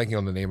blanking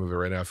on the name of it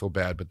right now. I feel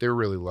bad, but they're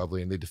really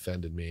lovely and they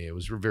defended me. It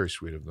was very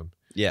sweet of them.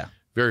 Yeah.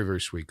 Very,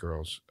 very sweet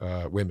girls.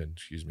 Women,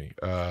 excuse me.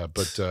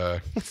 But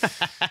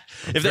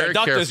if they're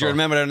doctors, careful. You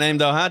remember their name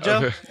though, huh,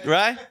 Joe?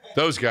 Right?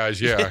 Those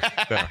guys,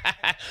 yeah.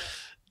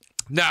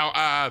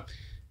 Now,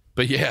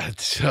 but yeah,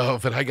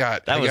 but I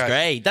got that was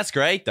great. That's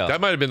great though.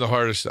 That might have been the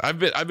hardest. I've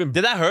been.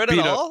 Did that hurt at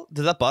all?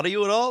 Did that bother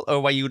you at all,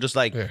 or were you just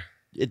like,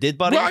 it did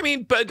bother you? Well, I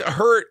mean, but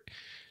hurt.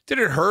 Did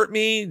it hurt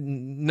me?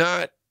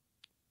 Not.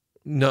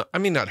 No, I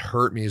mean, not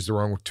hurt me is the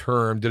wrong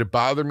term. Did it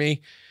bother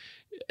me?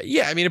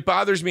 Yeah, I mean, it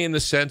bothers me in the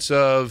sense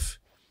of.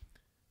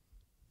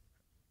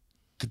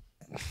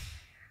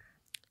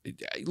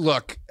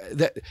 Look,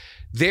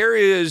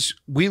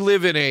 we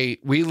live in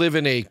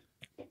a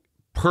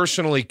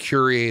personally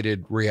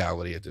curated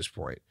reality at this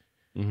point.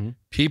 Mm-hmm.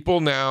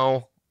 People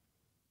now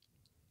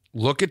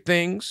look at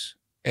things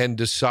and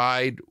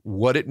decide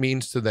what it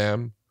means to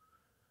them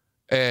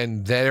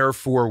and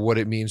therefore what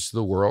it means to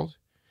the world.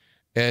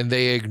 And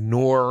they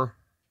ignore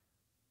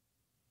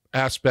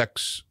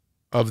aspects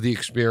of the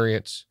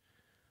experience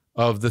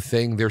of the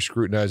thing they're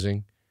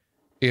scrutinizing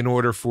in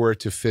order for it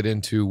to fit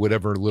into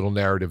whatever little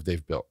narrative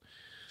they've built.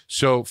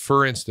 So,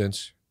 for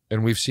instance,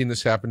 and we've seen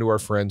this happen to our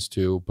friends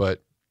too,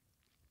 but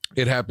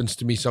it happens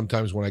to me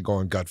sometimes when I go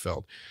on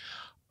Gutfeld.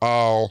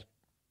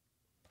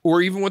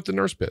 Or even with the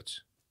nurse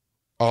bits.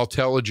 I'll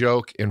tell a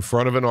joke in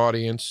front of an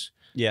audience.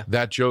 Yeah.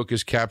 That joke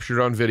is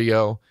captured on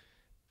video.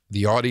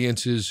 The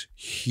audience's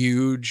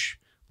huge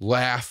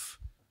laugh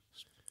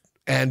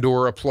and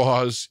or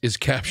applause is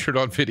captured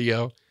on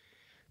video.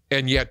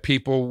 And yet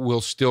people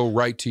will still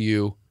write to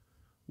you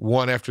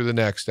one after the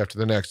next, after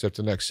the next,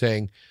 after the next,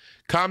 saying,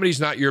 "Comedy's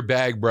not your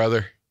bag,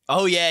 brother."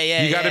 Oh,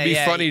 yeah. You got to be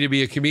funny to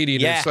be a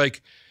comedian. Yeah. It's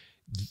like,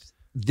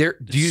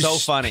 so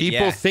funny.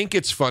 People think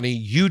it's funny.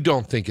 You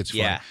don't think it's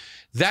funny. Yeah.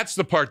 That's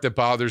the part that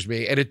bothers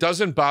me. And it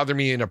doesn't bother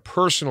me in a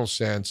personal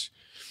sense.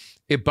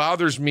 It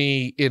bothers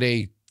me in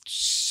a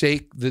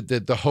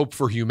the hope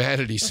for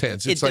humanity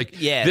sense. It's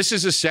this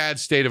is a sad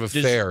state of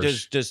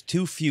affairs. There's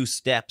too few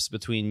steps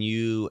between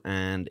you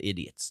and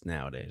idiots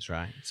nowadays,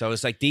 right? So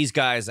it's like these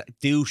guys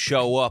do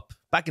show up.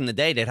 Back in the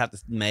day, they'd have to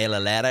mail a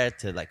letter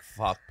to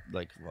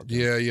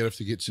yeah, you have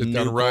to sit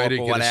down and write it,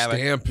 get a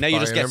stamp. Now you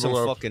just get some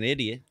fucking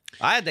idiot.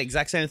 I had the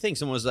exact same thing.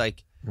 Someone was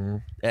like,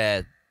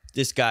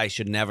 this guy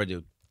should never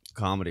do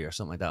comedy or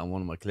something like that on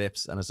one of my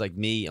clips. And it's like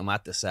me, I'm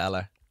at the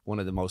Cellar, one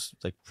of the most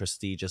like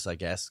prestigious, I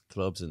guess,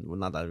 clubs, and well,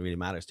 not that it really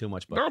matters too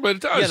much, but no, but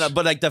it does. Yeah,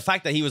 but like the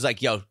fact that he was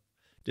like, "Yo,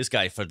 this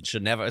guy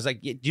should never." It's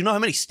like, do you know how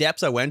many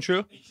steps I went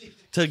through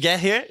to get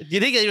here? Do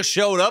you think I just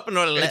showed up and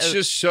it's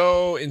just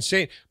so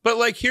insane? But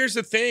like, here's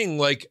the thing: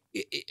 like,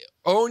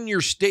 own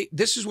your state.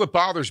 This is what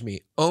bothers me.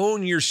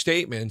 Own your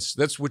statements.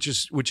 That's which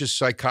is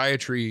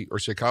psychiatry or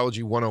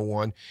psychology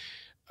 101.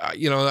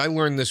 You know, I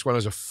learned this when I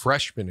was a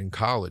freshman in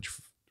college.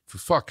 For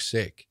fuck's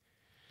sake.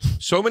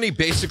 So many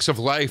basics of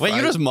life. Wait,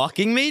 you're just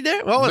mocking me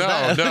there? What was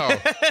that?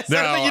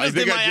 No. You just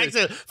did my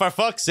accent. For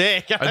fuck's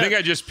sake. I think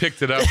I just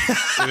picked it up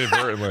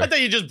inadvertently. I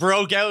thought you just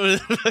broke out.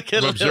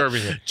 I'm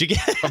observing it.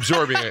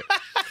 Absorbing it.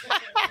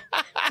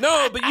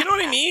 No, but you know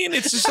what I mean?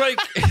 It's just like...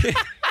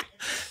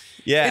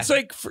 yeah.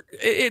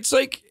 It's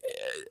like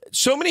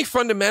so many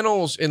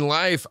fundamentals in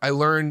life I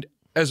learned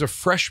as a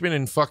freshman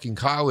in fucking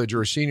college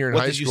or a senior in high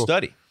school. What did you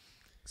study?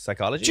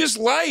 Psychology? Just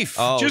life.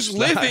 Just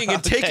living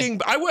and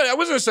taking. I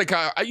wasn't a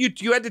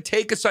psychologist. You had to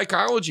take a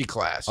psychology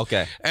class.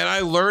 Okay. And I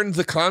learned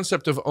the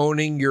concept of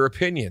owning your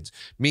opinions,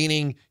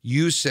 meaning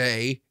you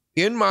say,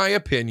 in my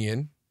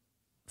opinion,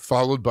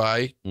 followed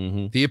by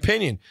the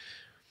opinion.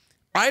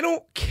 I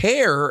don't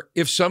care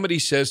if somebody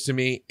says to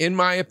me, in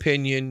my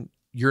opinion,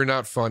 you're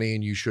not funny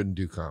and you shouldn't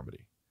do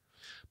comedy.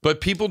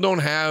 But people don't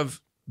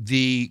have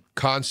the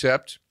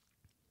concept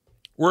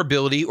or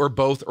ability or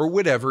both or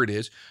whatever it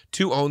is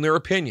to own their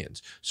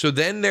opinions. So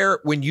then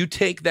when you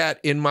take that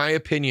in my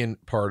opinion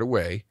part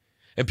away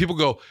and people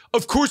go,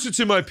 of course it's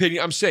in my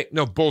opinion. I'm saying,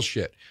 no,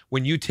 bullshit.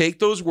 When you take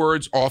those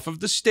words off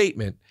of the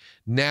statement,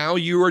 now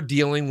you are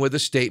dealing with a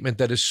statement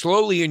that is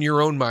slowly in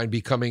your own mind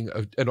becoming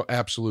an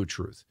absolute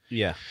truth.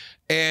 Yeah.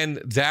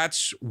 And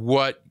that's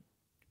what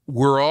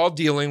we're all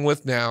dealing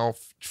with now.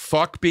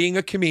 Fuck being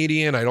a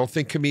comedian. I don't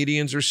think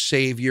comedians are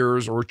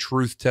saviors or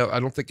truth tell. I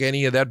don't think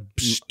any of that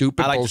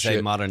stupid I like bullshit. To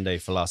say modern day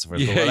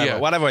philosophers, but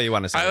whatever you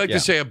want to say. I like to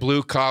say a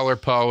blue collar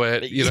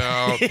poet. You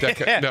know,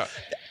 no.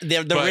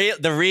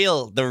 The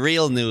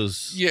real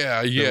news.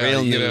 Yeah, the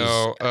real news. You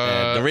know,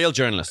 the real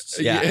journalists.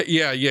 Yeah,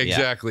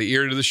 exactly.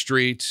 Ear to the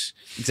streets.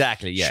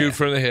 Exactly. Yeah. Shoot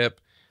from the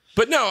hip.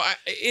 But no,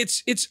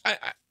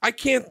 I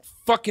can't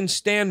fucking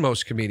stand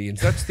most comedians.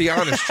 That's the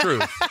honest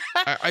truth.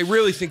 I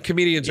really think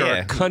comedians are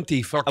a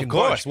cunty fucking Of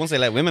course, bunch. once they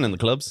let women in the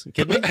clubs.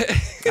 Kidding me?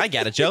 I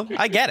get it, Joe.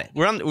 I get it.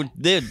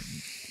 Dude.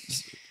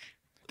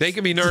 They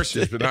can be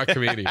nurses, but not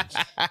comedians.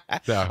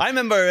 No. I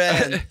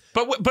remember.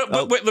 But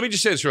wait, let me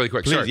just say this really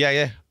quick. Please, sorry.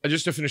 Yeah.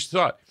 Just to finish the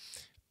thought.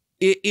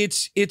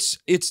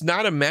 It's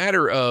not a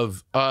matter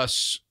of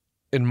us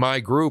in my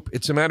group.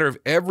 It's a matter of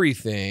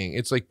everything.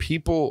 It's like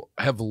people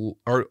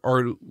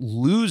are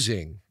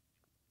losing,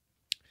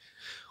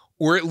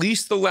 or at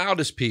least the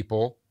loudest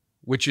people,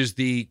 which is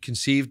the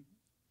conceived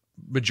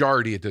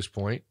majority at this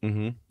point.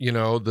 You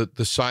know,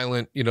 the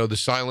silent, the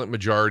silent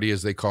majority,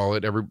 as they call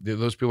it.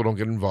 Those people don't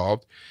get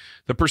involved.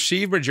 The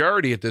perceived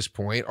majority at this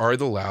point are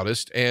the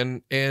loudest,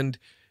 and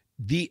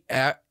the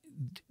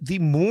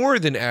more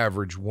than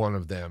average one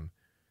of them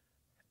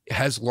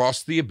has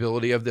lost the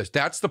ability of this.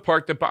 That's the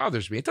part that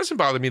bothers me. It doesn't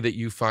bother me that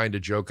you find a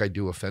joke I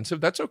do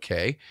offensive. That's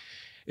okay.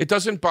 It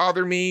doesn't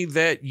bother me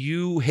that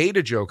you hate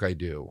a joke I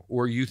do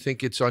or you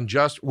think it's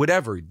unjust,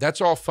 whatever.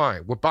 That's all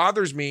fine. What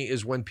bothers me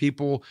is when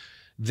people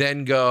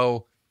then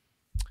go,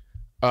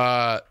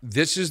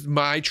 this is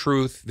my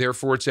truth,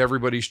 therefore it's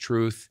everybody's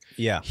truth.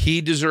 Yeah.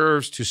 He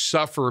deserves to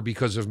suffer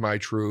because of my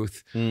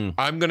truth.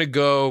 I'm going to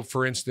go,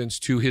 for instance,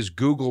 to his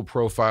Google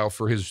profile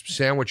for his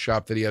sandwich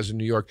shop that he has in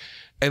New York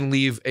and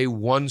leave a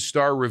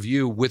 1-star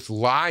review with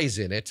lies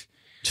in it.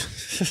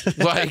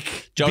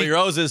 Like Joey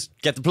Rose's,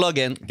 get the plug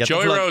in.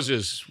 Joey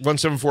Rose's,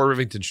 174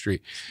 Rivington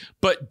Street.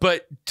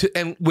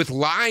 And with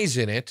lies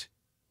in it,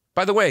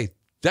 by the way,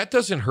 that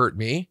doesn't hurt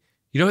me.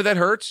 You know who that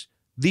hurts?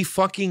 The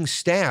fucking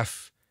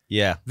staff.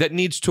 Yeah. That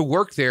needs to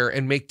work there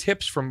and make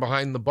tips from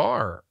behind the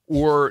bar,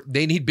 or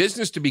they need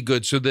business to be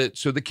good so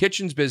the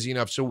kitchen's busy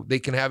enough so they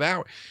can have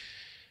hours.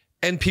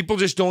 And people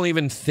just don't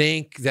even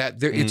think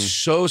that it's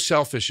so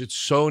selfish, it's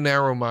so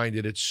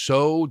narrow-minded, it's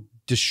so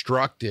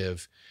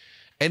destructive.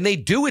 And they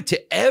do it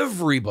to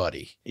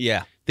everybody.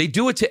 Yeah. They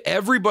do it to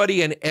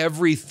everybody and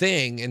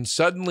everything. And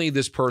suddenly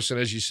this person,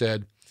 as you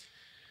said,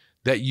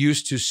 that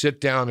used to sit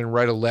down and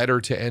write a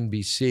letter to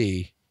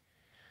NBC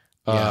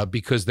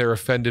because they're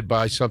offended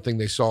by something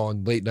they saw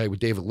on Late Night with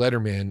David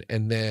Letterman,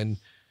 and then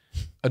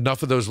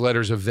enough of those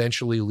letters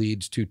eventually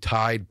leads to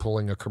Tide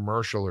pulling a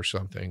commercial or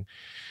something,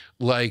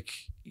 like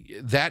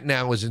that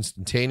now is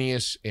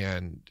instantaneous,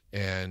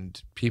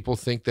 and people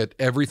think that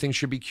everything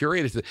should be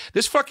curated.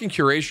 This fucking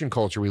curation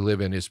culture we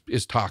live in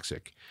is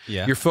toxic.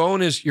 Yeah. Your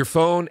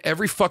phone,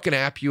 every fucking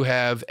app you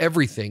have,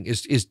 everything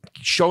is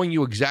showing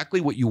you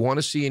exactly what you want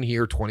to see and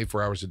hear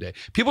 24 hours a day.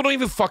 People don't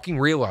even fucking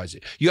realize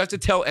it. You have to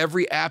tell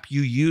every app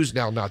you use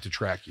now not to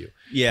track you.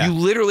 Yeah. You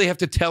literally have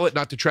to tell it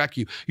not to track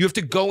you. You have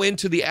to go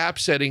into the app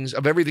settings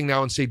of everything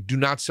now and say, do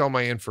not sell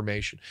my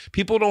information.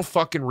 People don't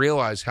fucking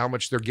realize how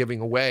much they're giving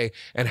away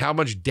and how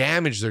much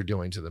damage they're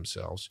doing to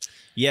themselves.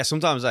 Yeah,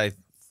 sometimes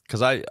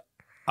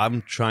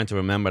I'm trying to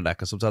remember that,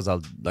 because sometimes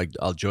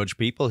I'll judge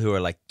people who are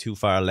like too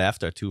far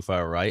left or too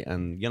far right,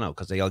 and you know,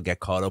 because they all get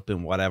caught up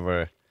in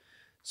whatever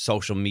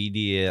social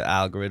media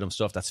algorithm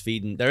stuff that's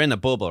feeding. They're in a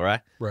bubble,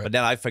 right? Right. But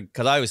then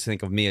because I always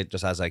think of me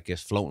just as like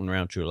just floating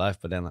around through life,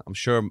 but then I'm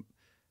sure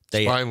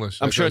Spineless.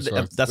 I'm sure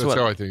that's what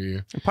how I think of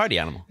you. Party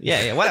animal.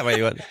 Yeah, whatever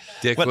you want.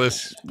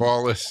 Dickless,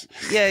 ballless.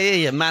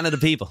 Yeah. Man of the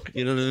people.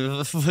 You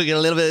know, get a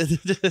little bit.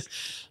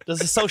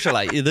 There's a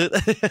socialite. You know,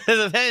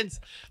 it depends.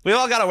 We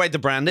all got a way to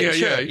brand it.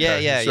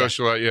 Yeah.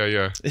 Socialite.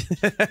 Yeah.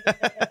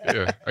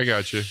 Yeah, I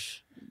got you.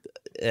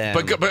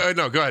 But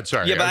no, go ahead.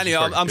 Sorry. Yeah, but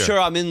anyway, I'm sure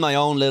I'm in my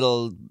own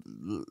little,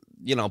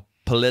 you know,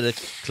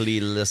 politically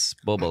less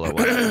bubble or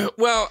whatever.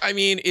 Well, I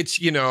mean, it's,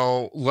 you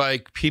know,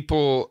 like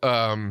people.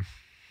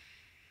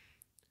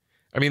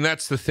 I mean,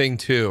 that's the thing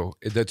too.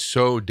 That's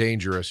so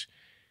dangerous.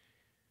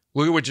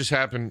 Look at what just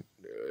happened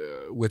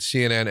with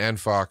CNN and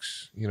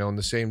Fox. You know, in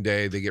the same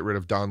day, they get rid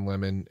of Don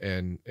Lemon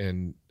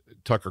and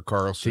Tucker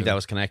Carlson. Think that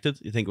was connected?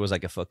 You think it was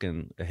like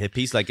a hit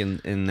piece, like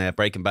in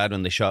Breaking Bad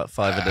when they shot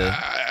 5 of the?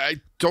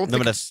 I don't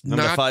think it's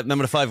not.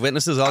 Remember the 5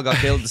 witnesses all got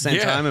killed at the same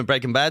time in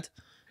Breaking Bad?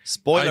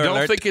 Spoiler alert. I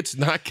don't think it's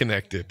not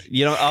connected.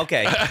 You know?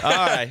 Okay. All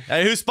right.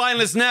 Hey, who's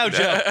spineless now,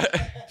 Joe?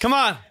 Come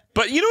on.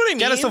 But you know what I mean?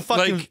 Get us some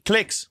fucking like,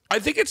 clicks. I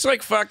think it's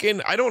like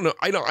fucking. I don't know.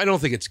 I don't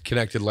think it's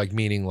connected. Like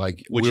meaning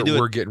like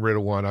we're getting rid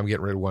of one. I'm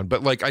getting rid of one.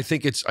 But like I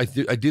think it's. I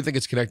do think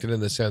it's connected in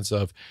the sense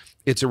of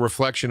it's a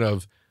reflection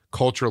of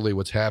culturally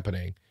what's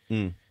happening,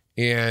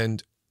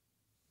 and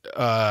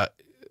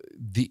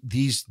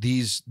these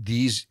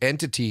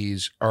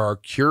entities are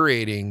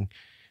curating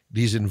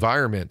these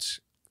environments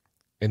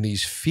and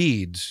these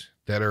feeds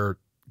that are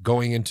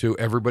going into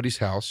everybody's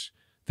house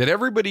that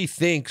everybody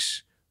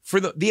thinks. For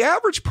the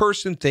average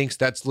person thinks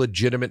that's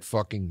legitimate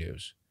fucking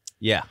news.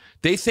 Yeah.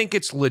 They think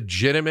it's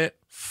legitimate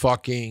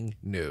fucking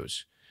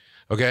news.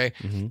 Okay?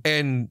 Mm-hmm.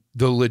 And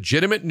the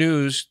legitimate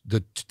news,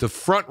 the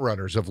front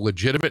runners of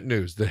legitimate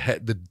news,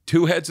 the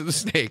two heads of the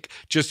snake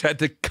just had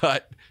to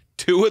cut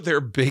 2 of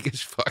their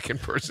biggest fucking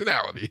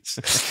personalities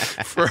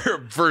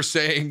for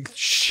saying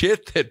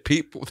shit that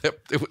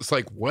it was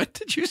like, what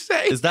did you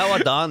say? Is that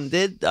what Don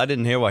did? I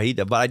didn't hear what he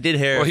did, but I did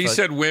hear. Well, he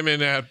said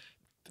women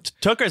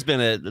Tucker's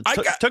been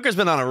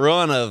on a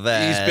run of.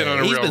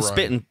 He's been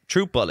spitting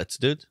troop bullets,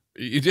 dude.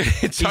 He's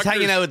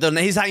hanging out with the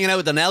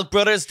Nelk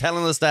brothers,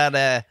 telling us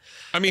that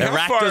I mean,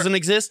 Iraq doesn't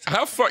exist.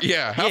 How far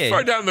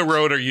down the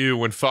road are you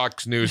when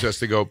Fox News has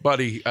to go,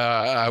 buddy?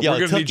 We're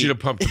gonna need you to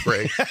pump the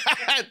brakes.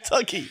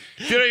 Tucky,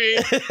 do you know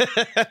what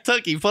I mean?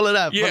 Tucky, pull it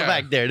up, pull it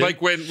back there,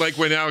 dude. Like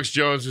when Alex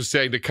Jones was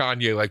saying to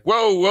Kanye, like,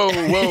 whoa,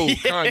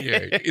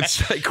 Kanye.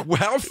 It's like,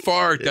 how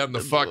far down the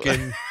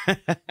fucking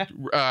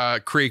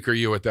creek are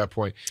you at that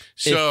point?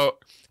 So,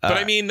 but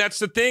I mean, that's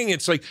the thing.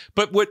 It's like,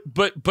 but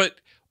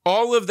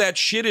all of that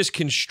shit is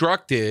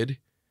constructed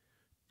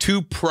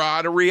to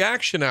prod a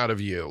reaction out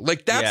of you.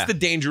 Like that's the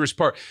dangerous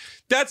part.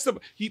 That's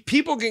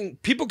people can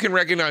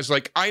recognize,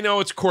 like, I know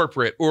it's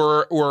corporate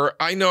or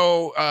I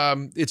know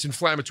it's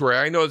inflammatory.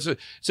 I know it's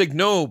like,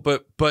 no,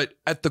 but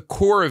at the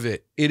core of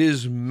it, it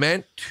is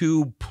meant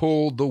to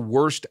pull the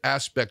worst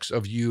aspects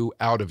of you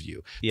out of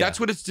you. Yeah. That's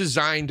what it's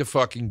designed to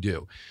fucking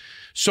do.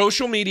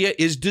 Social media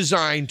is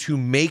designed to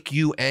make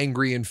you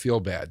angry and feel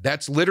bad.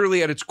 That's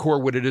literally at its core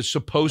what it is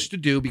supposed to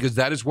do, because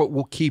that is what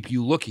will keep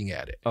you looking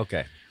at it.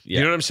 Okay. Yeah.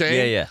 You know what I'm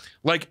saying? Yeah.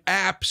 Like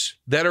apps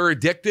that are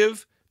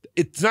addictive,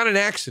 it's not an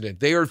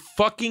accident. They are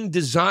fucking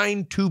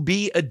designed to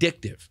be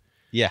addictive.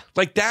 Yeah.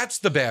 Like that's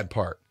the bad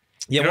part.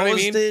 Yeah, you know what I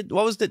mean?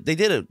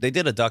 They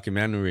did a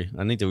documentary.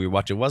 I need to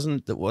rewatch it.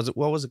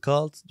 What was it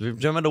called? Do you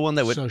remember the one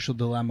that Social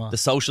Dilemma? The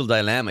Social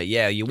Dilemma.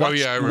 Yeah, you watch. Oh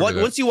yeah, I remember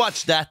that. Once you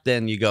watch that,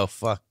 then you go,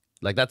 fuck.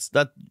 Like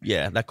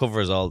that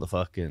covers all the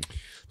fucking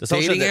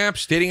dating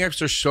apps. Dating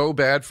apps are so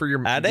bad for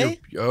your. Are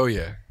they? Oh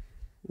yeah.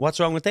 What's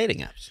wrong with dating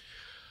apps?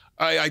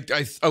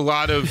 A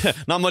lot of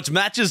not much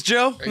matches,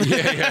 Joe.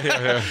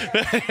 Yeah.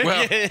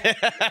 Well,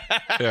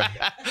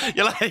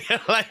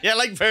 you're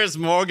like Piers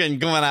Morgan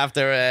going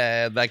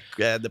after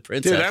the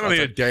princess. Dude, I don't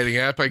need a dating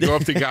app. I go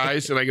up to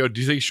guys and I go, "Do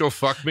you think she'll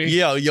fuck me?"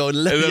 Yo, you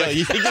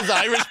think this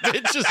Irish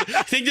bitch you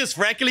think this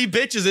freckly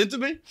bitch is into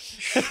me?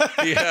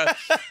 Yeah.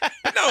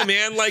 No,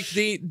 man. Like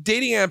the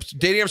dating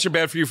apps are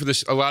bad for you for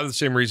a lot of the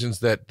same reasons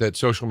that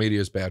social media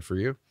is bad for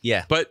you.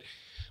 Yeah. But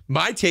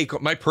my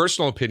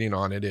personal opinion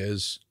on it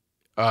is.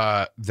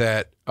 And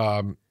I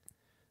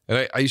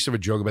used to have a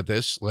joke about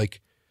this.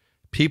 Like,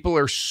 people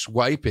are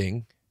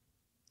swiping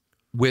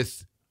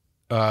with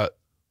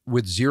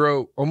almost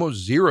zero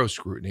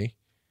scrutiny.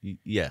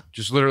 Yeah.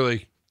 Just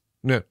literally,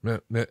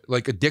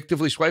 like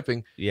addictively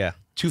swiping. Yeah.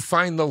 To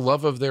find the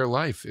love of their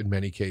life in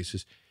many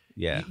cases.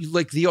 Yeah.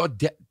 Like the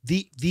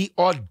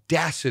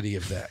audacity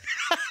of that.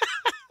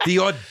 the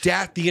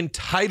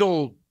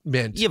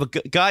entitlement. Yeah,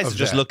 but guys are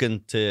just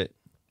looking to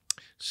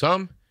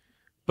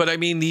but I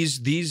mean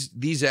these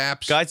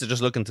apps. Guys are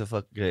just looking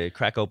to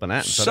crack open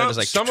that. So some, they're just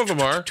like, some of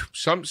them are.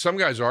 Some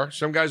guys are.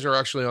 Some guys are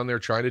actually on there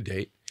trying to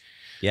date.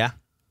 Yeah.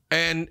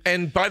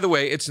 And by the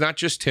way, it's not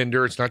just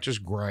Tinder, it's not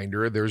just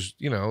Grindr. There's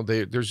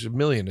there's a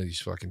million of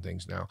these fucking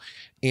things now.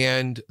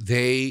 And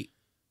they,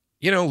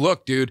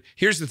 look, dude,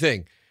 here's the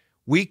thing.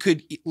 You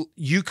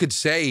could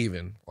say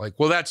even like,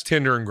 well, that's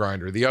Tinder and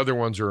Grindr. The other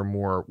ones are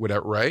more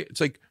whatever, right?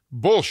 It's like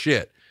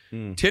bullshit.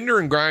 Tinder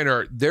and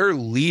Grindr, they're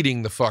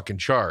leading the fucking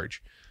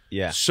charge.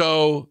 Yeah.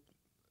 So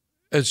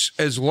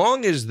as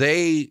long as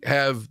they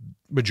have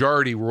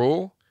majority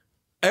rule,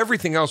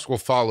 everything else will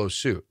follow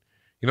suit.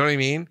 You know what I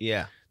mean?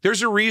 Yeah.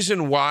 There's a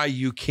reason why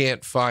you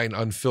can't find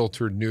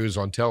unfiltered news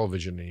on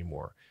television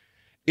anymore.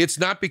 It's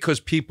not because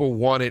people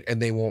want it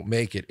and they won't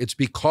make it. It's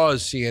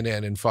because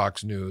CNN and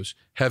Fox News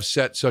have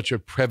set such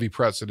a heavy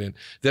precedent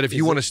that if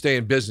you want to stay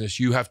in business,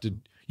 you have to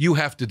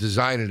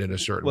design it in a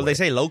certain way. Well, they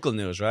say local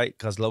news, right?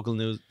 Because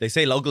they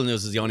say local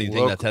news is the only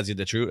thing that tells you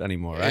the truth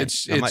anymore, right?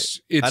 I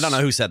don't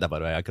know who said that, by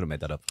the way. I could have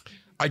made that up.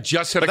 I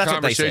just had a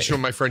conversation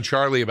with my friend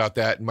Charlie about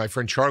that, and my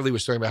friend Charlie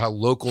was talking about how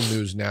local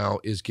news now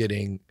is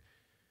going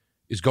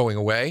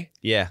away.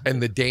 Yeah.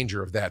 And the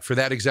danger of that for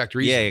that exact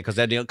reason. Yeah, because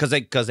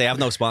they have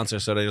no sponsor,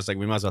 so they're just like,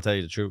 we might as well tell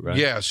you the truth, right?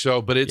 Yeah.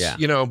 So, but it's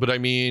but I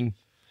mean,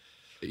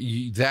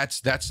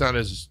 that's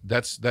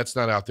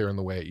not out there in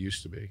the way it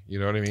used to be. You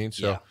know what I mean?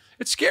 So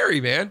it's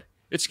scary, man.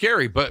 It's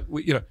scary, but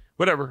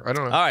whatever. I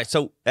don't know. All right.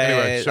 So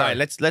anyway, all right.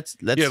 Let's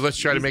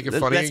try to make it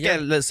funny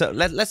again. Let's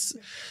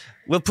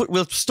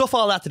we'll stuff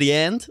all that to the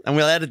end, and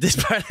we'll edit this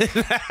part.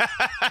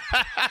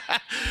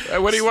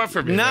 What do you want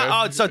from me?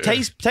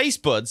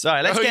 Taste buds. All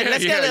right, let's get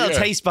a little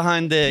taste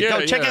behind the.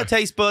 Go check out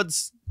Taste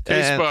Buds.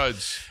 Taste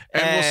Buds,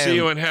 and we'll see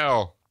you in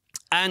hell.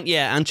 And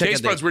check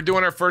Taste Buds. We're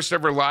doing our first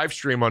ever live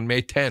stream on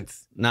May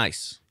 10th.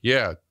 Nice.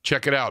 Yeah,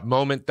 check it out.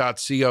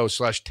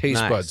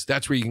 Moment.co/tastebuds.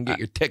 That's where you can get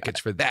your tickets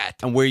for that.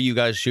 And where are you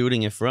guys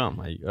shooting it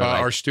from?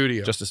 Our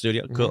studio. Just a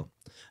studio. Cool.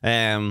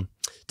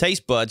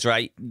 Taste Buds,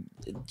 right?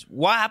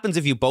 What happens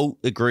if you both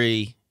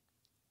agree?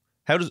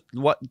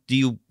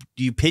 Do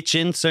you pitch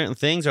in certain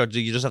things, or do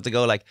you just have to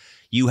go like,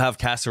 you have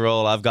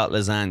casserole, I've got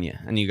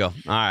lasagna, and you go, all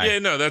right? Yeah,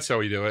 no, that's how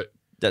we do it.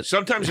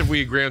 Sometimes if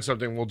we agree on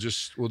something, we'll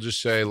just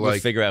say like, we'll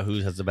figure out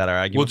who has the better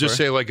argument. We'll just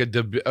say like a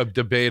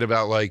debate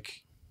about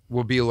like,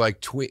 we'll be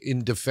like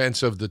in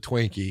defense of the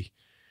Twinkie,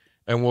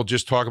 and we'll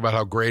just talk about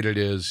how great it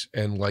is,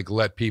 and like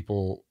let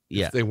people,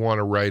 if they want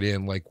to write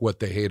in like what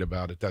they hate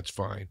about it, that's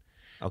fine.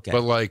 Okay.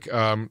 But like,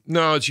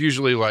 no, it's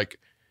usually like,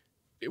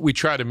 we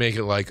try to make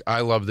it like, I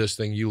love this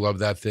thing, you love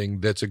that thing.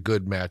 That's a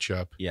good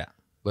matchup. Yeah.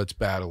 Let's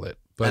battle it.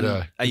 But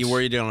are you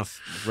worried you're going to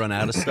run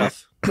out of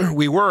stuff?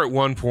 We were at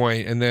one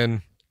point, and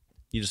then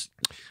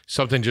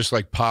something just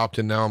like popped,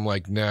 and now I'm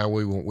like, nah,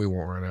 we won't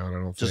run out, I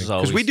don't think.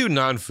 Because we do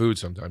non-food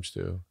sometimes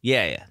too.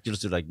 Yeah. You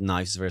just do like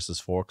knives versus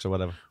forks or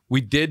whatever. We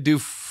did do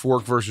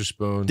fork versus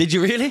spoon. Did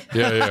you really?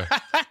 Yeah.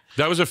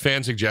 That was a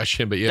fan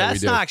suggestion, but yeah, we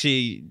did. That's not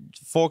actually,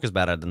 fork is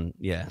better than,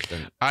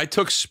 I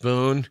took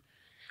spoon.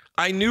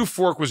 I knew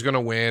fork was going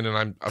to win, and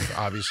I'm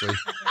obviously.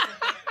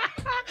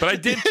 But I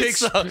did take.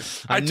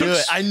 I knew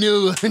I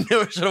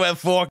should have went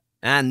fork.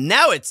 And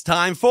now it's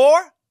time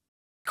for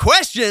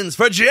questions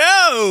for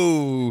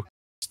Joe.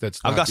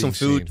 I've got some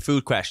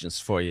food questions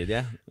for you,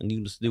 yeah? And you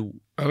can just do.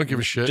 I don't give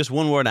a shit. Just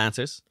one word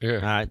answers. Yeah.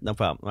 All right, no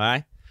problem. All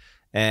right.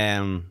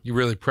 You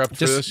really prepped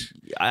for this?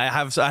 I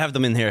have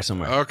them in here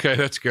somewhere. Okay,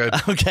 that's good.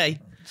 Okay.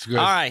 That's good.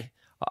 All right.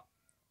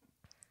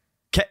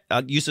 I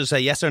used to say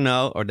yes or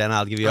no, or then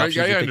I'll give you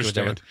options. I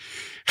understand.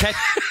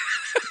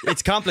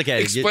 It's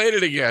complicated. Explain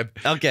it again.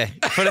 Okay.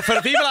 For the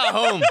people at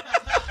home.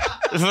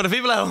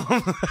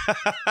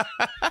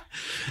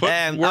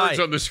 Put words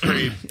on the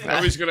screen.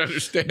 Nobody's going to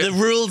understand. The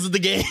rules of the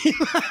game.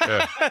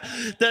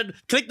 Then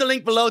click the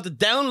link below to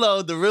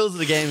download the rules of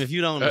the game if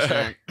you don't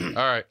understand.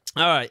 All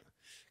right.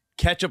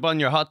 Ketchup on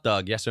your hot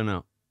dog, yes or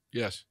no?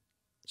 Yes.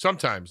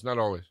 Sometimes, not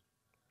always.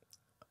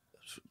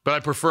 But I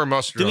prefer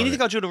mustard. Do we need to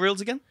go through the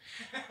rules again?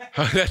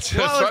 That's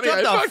funny.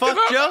 I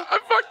fucked it up.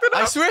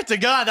 I swear to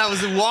God, that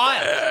was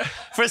wild.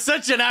 For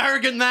such an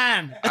arrogant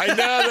man. I know,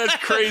 that's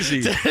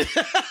crazy.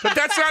 But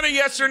that's not a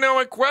yes or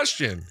no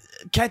question.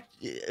 I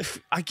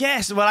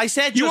guess. Well, I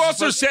said... You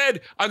also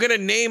said, I'm going to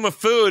name a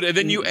food, and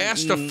then you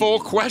asked a full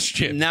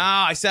question. No,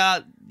 I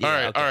said...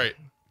 Yeah, all right.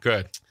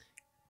 Good.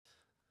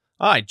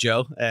 All right,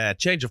 Joe.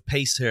 Change of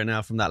pace here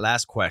now from that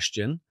last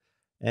question.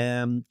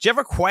 Do you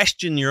ever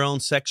question your own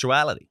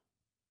sexuality?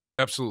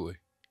 Absolutely.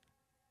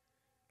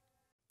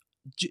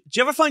 Do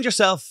you ever find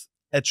yourself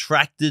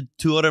attracted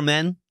to other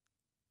men?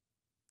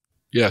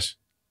 Yes.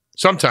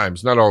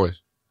 Sometimes, not always.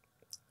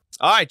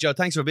 All right, Joe.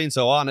 Thanks for being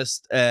so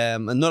honest.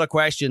 Another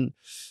question.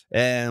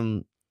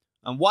 And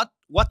what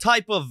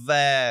type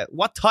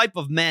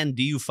of men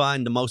do you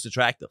find the most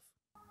attractive?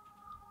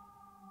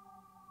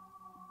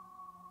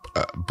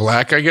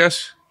 Black, I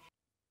guess.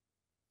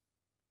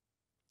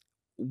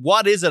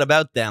 What is it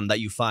about them that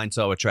you find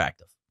so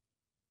attractive?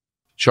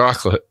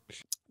 Chocolate.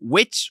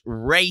 Which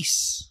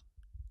race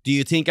do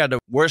you think are the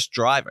worst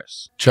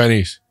drivers?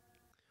 Chinese.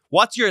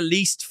 What's your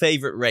least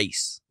favorite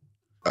race?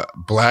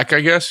 Black,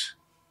 I guess.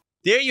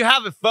 There you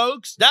have it,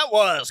 folks. That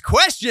was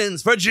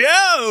questions for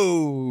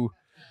Joe.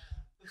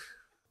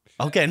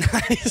 Okay,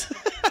 nice.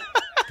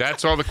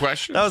 That's all the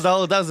questions. That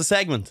was the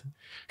segment.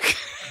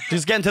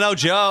 Just getting to know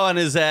Joe and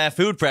his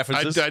food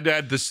preferences. I'd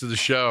add this to the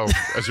show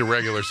as a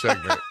regular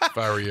segment if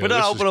I were you. But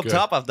don't open up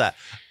top of that.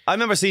 I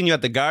remember seeing you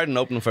at the Garden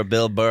opening for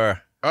Bill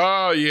Burr.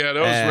 Oh yeah,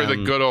 those were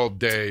the good old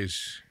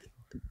days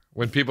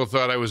when people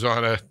thought I was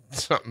on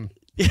something.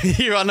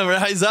 You're on the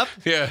rise up?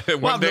 Yeah,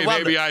 one day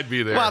maybe I'd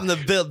be there. What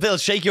happened to Bill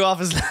shake you off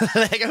his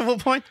leg at one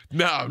point?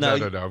 No,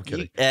 I'm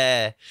kidding.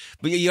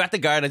 But you're at the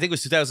Garden. I think it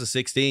was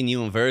 2016,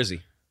 you and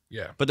Verzi.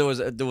 Yeah. But there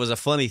was a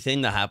funny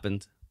thing that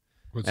happened.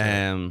 What's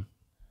that?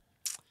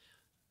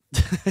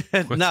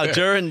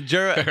 During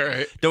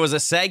right. there was a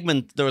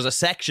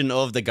section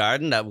of the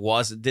Garden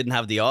that didn't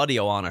have the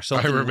audio on or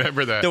something. I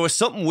remember that. There was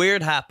something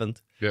weird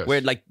happened. Yes.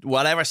 Where like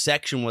whatever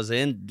section was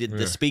in,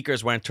 the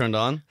speakers weren't turned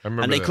on,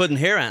 and they couldn't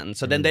hear anything.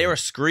 So then they were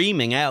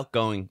screaming out,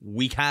 going,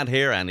 "We can't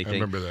hear anything." I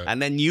remember that.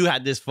 And then you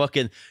had this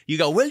you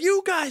go, "Will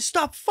you guys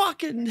stop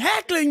fucking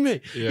heckling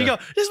me?" Yeah. You go,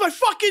 "This is my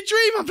fucking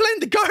dream. I'm playing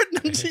the Garden."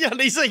 And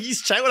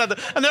he's shouting at them,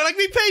 and they're like,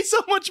 "We paid so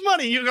much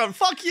money." You go,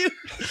 "Fuck you."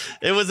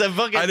 It was a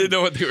fucking. I didn't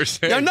know what they were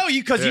saying. No,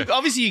 because you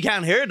obviously you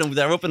can't hear them.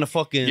 They're up in the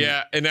fucking.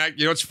 Yeah, and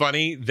you know what's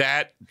funny?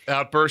 That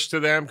outburst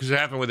to them, because it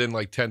happened within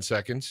like 10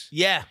 seconds.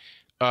 Yeah.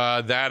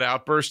 That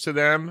outburst to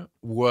them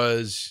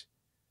was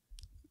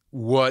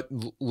what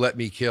let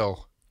me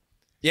kill.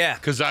 Yeah.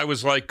 Because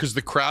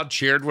the crowd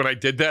cheered when I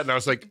did that, and I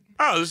was like,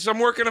 oh, I'm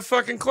working a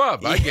fucking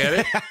club. I get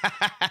it.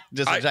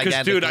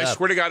 Because, dude, I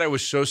swear to God, I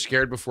was so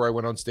scared before I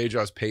went on stage. I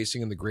was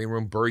pacing in the green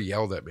room. Burr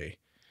yelled at me.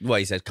 What,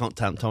 he said, tone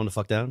the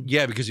fuck down?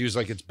 Yeah, because he was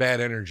like, it's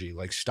bad energy.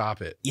 Like,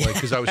 stop it. Yeah.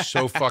 Because I was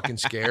so fucking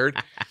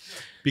scared.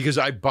 Because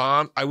I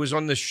bombed. I was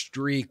on this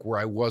streak where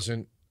I was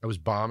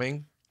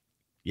bombing.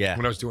 Yeah.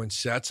 When I was doing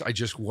sets, I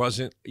just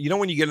wasn't. You know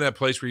when you get in that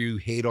place where you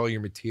hate all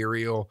your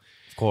material,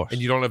 of course, and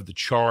you don't have the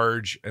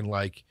charge, and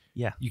like,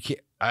 yeah, you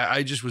can't.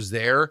 I just was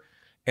there,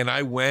 and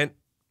I went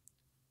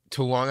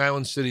to Long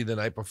Island City the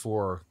night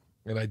before,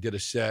 and I did a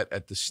set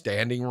at the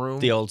Standing Room,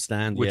 the old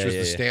Stand, which was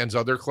the Stand's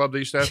other club they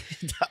used to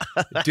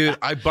have. Dude,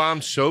 I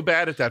bombed so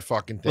bad at that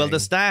fucking thing. Well,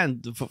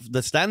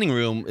 the Standing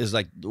Room was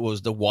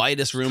the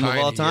widest room of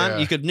all time. Yeah.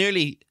 You could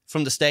nearly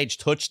from the stage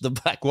touch the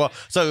back wall.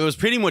 So it was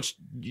pretty much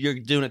you're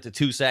doing it to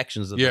two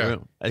sections of the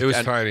room. It was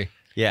tiny.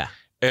 Yeah.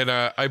 And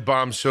I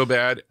bombed so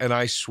bad, and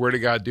I swear to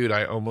God, dude,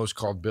 I almost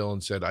called Bill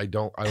and said, I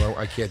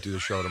can't do the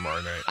show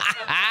tomorrow night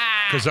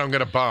because I'm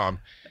gonna bomb.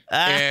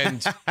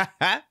 And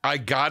I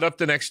got up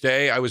the next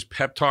day. I was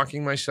pep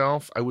talking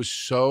myself. I was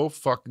so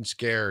fucking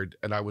scared,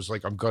 and I was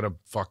like, I'm gonna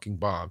fucking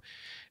bomb.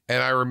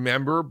 And I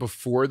remember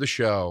before the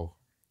show,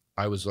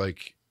 I was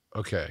like,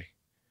 okay,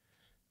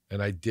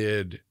 and I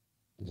did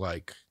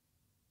like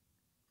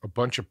a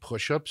bunch of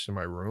push-ups in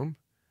my room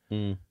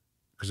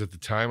because at the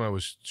time I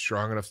was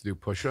strong enough to do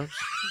push-ups.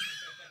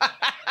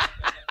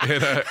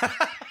 And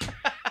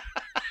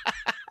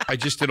I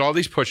just did all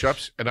these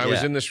push-ups, and I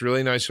was in this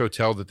really nice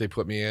hotel that they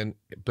put me in,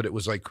 but it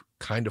was like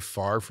kind of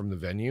far from the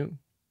venue.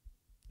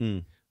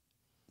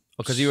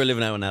 Because you were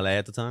living out in LA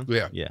at the time?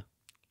 Yeah. Yeah.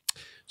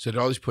 So I did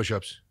all these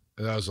push-ups,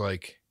 and I was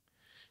like,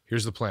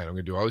 here's the plan. I'm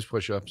going to do all these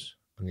push-ups.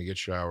 I'm going to get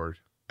showered.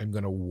 I'm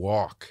going to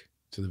walk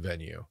to the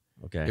venue.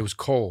 Okay. It was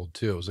cold,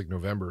 too. It was like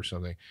November or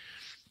something.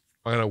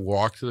 I'm going to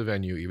walk to the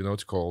venue, even though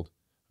it's cold.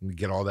 I'm going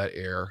to get all that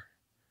air.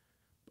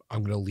 I'm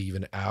going to leave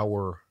an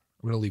hour.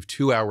 I'm going to leave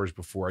 2 hours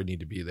before I need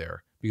to be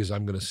there because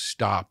I'm going to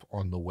stop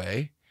on the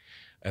way,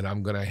 and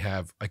I'm going to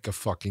have like a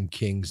fucking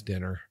king's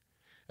dinner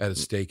at a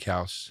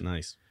steakhouse.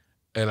 Nice.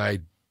 And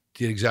I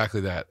did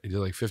exactly that. I did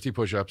like 50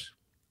 push-ups.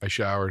 I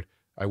showered.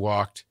 I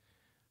walked.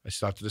 I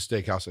stopped at the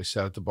steakhouse. I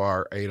sat at the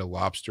bar. I ate a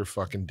lobster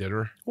fucking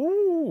dinner.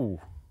 Ooh.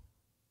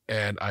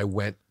 And I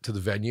went to the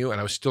venue, and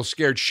I was still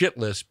scared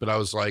shitless, but I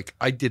was like,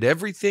 I did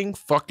everything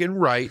fucking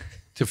right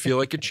to feel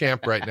like a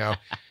champ right now.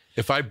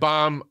 If I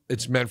bomb,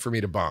 it's meant for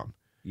me to bomb.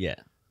 Yeah.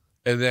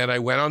 And then I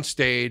went on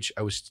stage.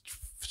 I was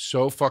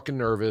so fucking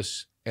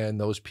nervous, and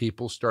those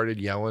people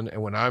started yelling.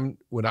 And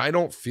when I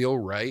don't feel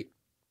right,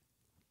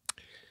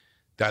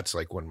 that's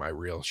like when my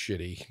real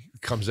shitty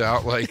comes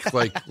out, like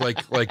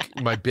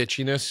my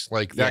bitchiness,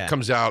 like that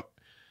comes out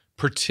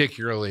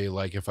particularly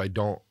like if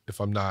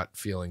I'm not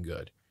feeling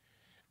good.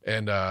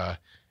 And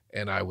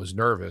and I was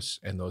nervous,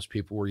 and those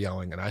people were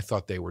yelling, and I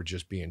thought they were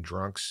just being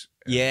drunks.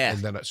 Yeah. And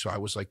then so I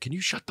was like, "Can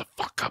you shut the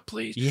fuck up,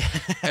 please?" Yeah.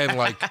 And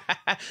like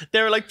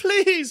they were like,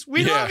 "Please,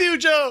 we love you,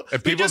 Joe.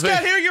 And We just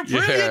can't hear your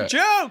brilliant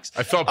jokes."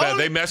 I felt bad.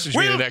 They messaged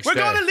me the next day.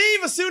 We're going to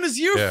leave as soon as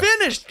you're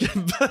finished.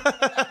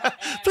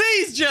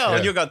 Please, Joe. Yeah.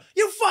 And you're going,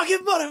 "You fucking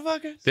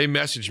motherfuckers." They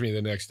messaged me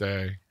the next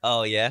day.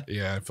 Oh, yeah?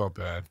 Yeah, I felt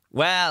bad.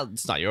 Well,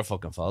 it's not your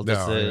fucking fault. No,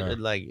 It's,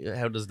 like,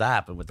 how does that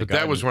happen with the But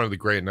that was one of the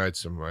great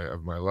nights of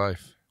my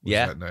life.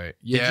 Yeah. That night.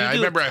 Did Yeah, you I do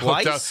remember it I hooked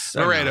up. twice,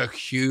 Remember or I had no? a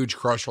huge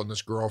crush on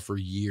this girl for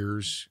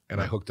years,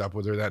 and I hooked up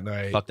with her that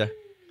night. Fucked her.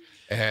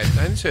 And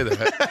I didn't say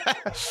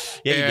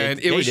that. Yeah, you And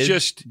did. it Yeah, was you did.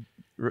 just.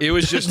 It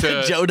was just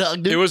a Joe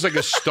Dog dude. It was like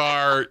a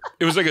star.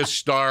 It was like a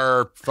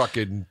star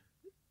fucking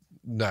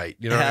night.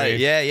 You know what I mean?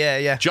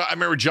 Yeah. I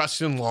remember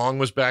Justin Long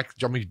was back.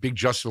 I'm a big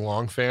Justin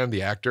Long fan,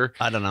 the actor.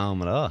 I don't know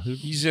him at all.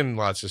 He's in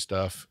lots of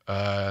stuff.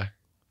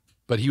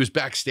 But he was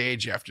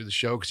backstage after the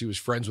show because he was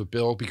friends with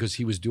Bill because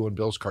he was doing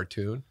Bill's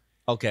cartoon.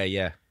 Okay,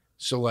 yeah.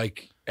 So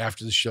like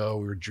after the show,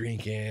 we were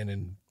drinking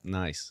and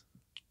Nice.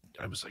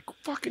 I was like,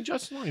 fucking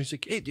Justin Long. He was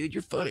like, "Hey, dude,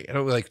 you're funny." And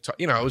I was like,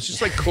 it was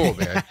just like cool,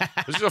 man.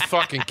 It was just a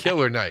fucking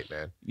killer night,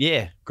 man.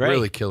 Yeah, great.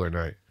 Really killer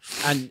night.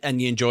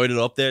 And you enjoyed it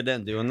up there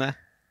then doing that?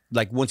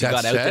 Like once you That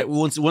got out set? there,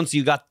 once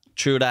you got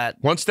through that.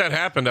 Once that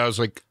happened, I was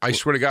like, I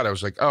swear to God, I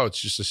was like, oh, it's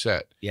just a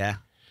set. Yeah.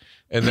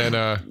 And then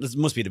This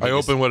must be the I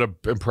biggest. opened with an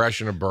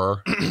impression of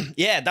Burr.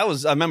 Yeah,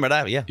 I remember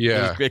that. Yeah.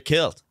 Yeah. It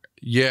killed.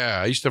 Yeah,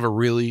 I used to have a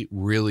really,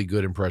 really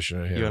good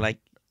impression of him. You were like,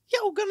 "Yo,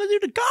 we're gonna do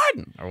the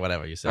garden," or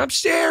whatever you said. I'm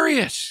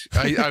serious.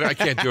 I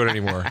can't do it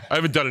anymore. I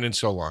haven't done it in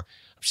so long.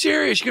 I'm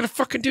serious. You're gonna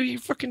fucking do your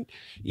fucking,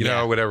 you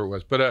know, whatever it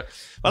was. But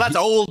well, that's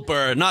old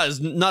Bird, not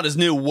his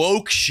new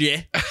woke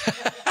shit.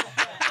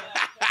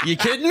 You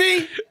kidding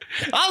me?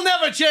 I'll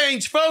never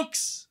change,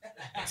 folks.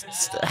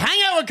 Hang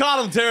out with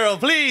Colum Tyrrell.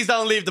 Please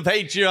don't leave the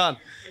Patreon.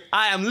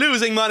 I am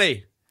losing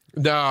money.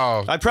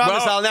 no, I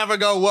promise I'll never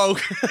go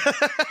woke.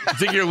 You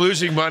think you're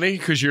losing money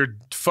because you're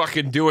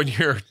fucking doing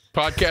your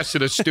podcast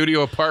in a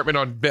studio apartment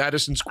on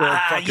Maddison Square?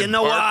 fucking You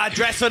know Park? what?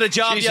 Dress for the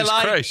job Jesus you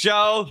like, Christ.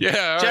 Joe.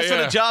 Yeah, Dress for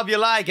the job you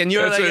like, and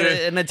you're That's like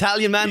it. an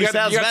Italian man You who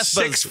got, sells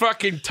Vespas. 6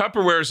 fucking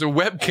Tupperwares and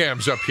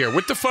webcams up here.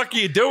 What the fuck are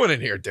you doing in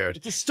here,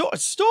 dude? It's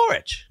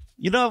storage.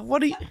 You know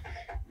what?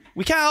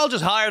 We can't all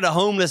just hire the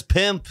homeless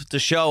pimp to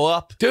show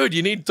up. Dude,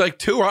 you need like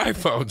 2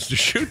 iPhones to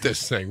shoot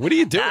this thing. What are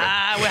you doing?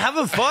 We're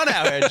having fun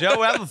out here, Joe.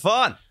 We're having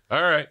fun.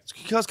 All right.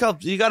 Because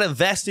you got to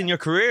invest in your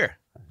career,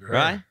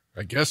 right?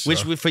 I guess so.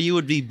 Which for you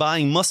would be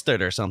buying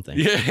mustard or something.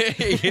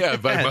 yeah,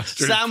 buy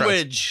mustard and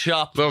Sandwich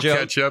shop, little Joe.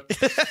 ketchup.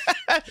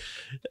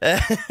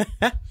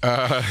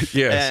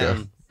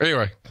 So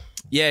anyway.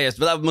 Yeah, yes,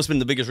 but that must have been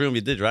the biggest room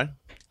you did, right?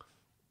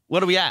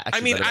 What are we at?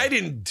 Actually, I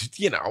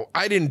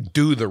didn't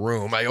do the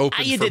room. I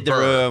opened you for did the Burr.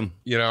 room.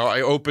 You know,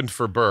 I opened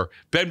for Burr.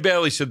 Ben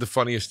Bailey said the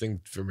funniest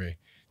thing to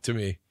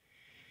me,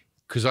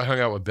 because I hung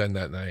out with Ben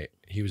that night.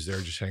 He was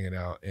there just hanging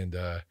out, and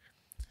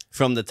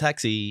from the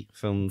taxi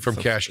from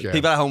Cash Cab.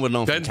 People at home would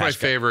know. Ben's from my Cash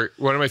Cab. favorite,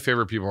 one of my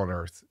favorite people on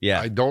earth. Yeah.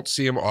 I don't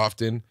see him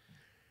often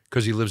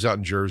because he lives out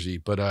in Jersey,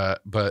 but I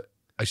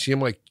see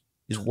him like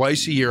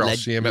twice a year. I'll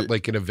see him at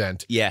like an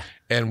event. Yeah,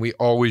 and we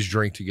always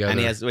drink together. and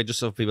he has, just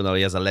so people know,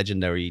 he has a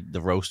legendary The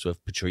Roast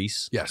with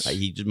Patrice. Yes.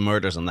 He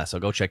murders on that. So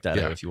go check that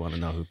Yeah. out if you want to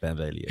know who Ben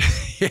Bailey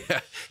is.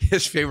 Yeah, my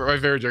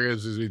favorite joke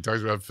is he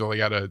talks about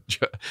filling out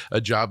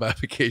a job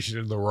application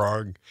in the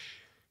wrong.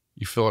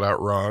 You fill it out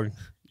wrong,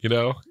 you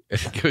know, and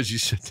he goes, you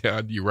sit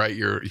down, you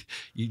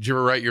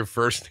ever write your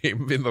first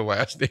name in the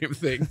last name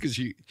thing because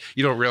you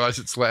don't realize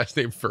it's last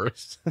name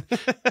first.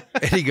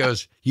 And he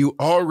goes, you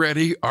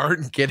already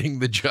aren't getting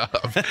the job.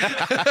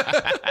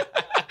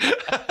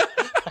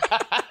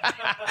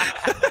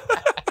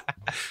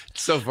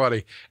 It's so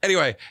funny.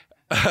 Anyway,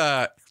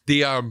 but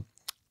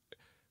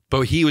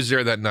he was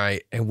there that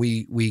night, and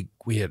we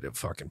had a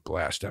fucking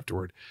blast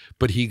afterward.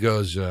 But he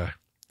goes,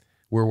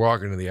 we're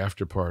walking to the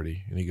after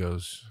party, and he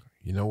goes,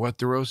 you know what,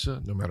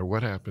 DeRosa? No matter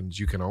what happens,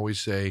 you can always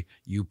say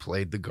you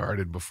played the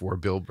garden before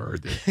Bill Burr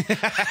did.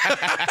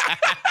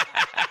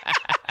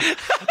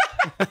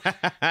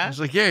 I was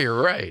like, yeah,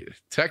 you're right.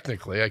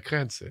 Technically, I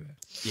can't say that.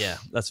 Yeah,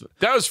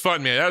 That was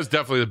fun, man. That was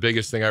definitely the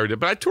biggest thing I ever did.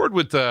 But I toured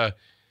with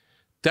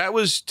that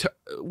was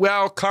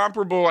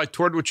comparable. I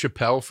toured with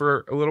Chappelle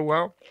for a little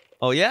while.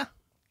 Oh yeah.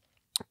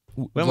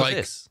 When was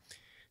this?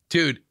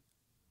 Dude,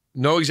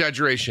 no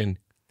exaggeration.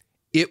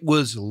 It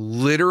was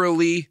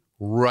literally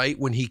right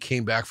when he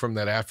came back from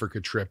that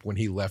Africa trip when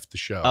he left the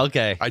show.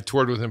 Okay. I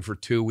toured with him for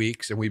 2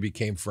 weeks and we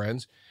became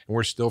friends, and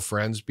we're still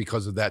friends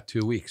because of that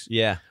 2 weeks.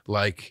 Yeah.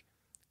 Like,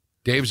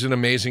 Dave's an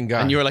amazing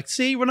guy. And you were like,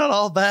 see, we're not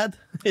all bad.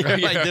 You're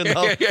like,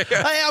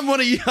 I am one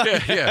of you.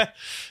 yeah.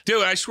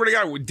 Dude, I swear to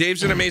God,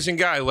 Dave's an amazing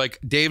guy. Like,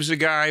 Dave's a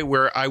guy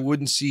where I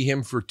wouldn't see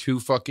him for 2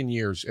 fucking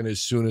years, and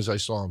as soon as I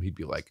saw him, he'd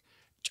be like,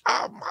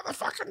 oh,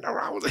 motherfucking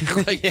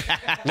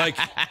DeRosa. like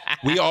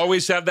we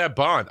always have that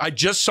bond. I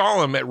just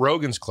saw him at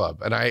Rogan's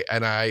Club, and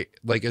I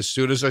like, as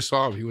soon as I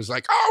saw him, he was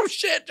like, oh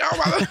shit, Joe,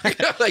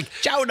 motherfucker. Like,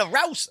 Joe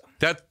DeRosa.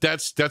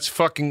 That's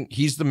fucking,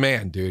 he's the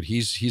man, dude.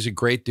 He's a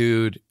great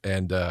dude,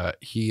 and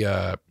he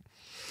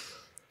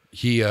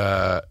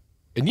and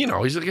you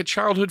know, he's like a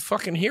childhood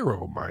fucking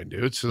hero of mine,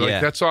 dude. So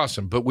like that's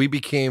awesome. But we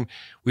became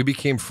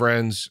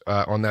friends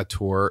on that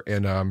tour,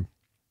 and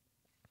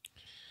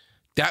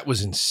that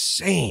was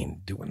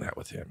insane doing that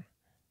with him.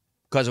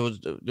 Because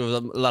there was a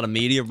lot of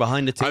media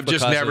behind it too. I've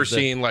just never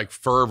seen like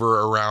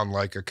fervor around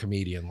like a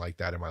comedian like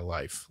that in my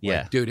life.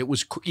 Like, dude, it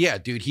was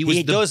dude. He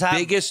was the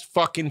biggest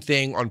fucking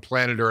thing on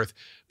planet Earth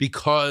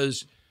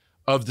because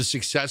of the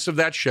success of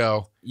that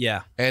show.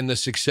 Yeah, and the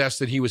success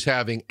that he was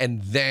having,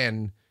 and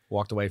then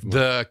walked away from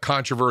the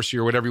controversy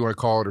or whatever you want to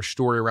call it, or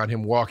story around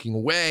him walking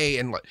away,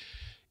 and like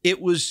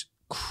it was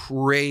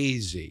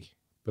crazy.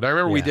 But I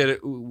remember we did it.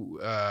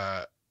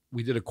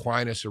 We did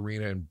Aquinas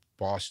Arena in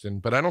Boston,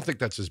 but I don't think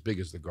that's as big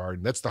as the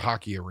Garden. That's the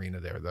hockey arena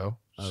there, though.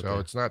 Okay. So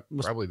it's not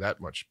probably that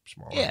much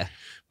smaller. Yeah.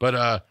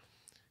 But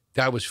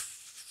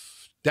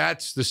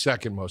that's the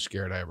second most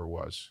scared I ever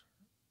was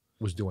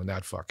doing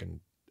that fucking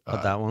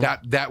that one.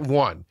 That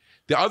one.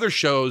 The other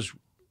shows,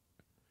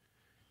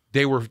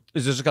 they were.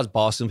 Is this because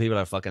Boston people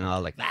are fucking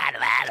all like?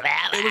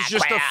 It was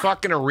just a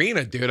fucking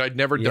arena, dude. I'd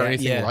never done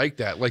anything like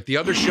that. Like the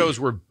other shows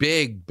were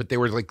big, but they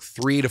were like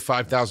 3,000 to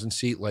 5,000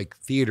 seat like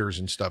theaters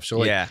and stuff. So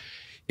like,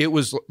 it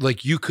was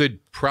like you could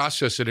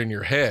process it in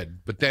your head.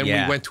 But then we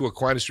went to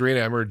Aquinas Arena.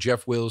 I remember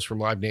Jeff Wills from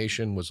Live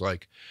Nation was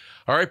like,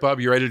 "All right, Bob,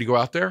 you ready to go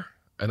out there?"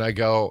 And I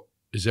go,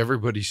 "Is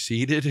everybody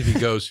seated?" And he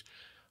goes,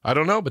 "I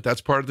don't know, but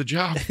that's part of the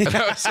job." And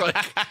I was like,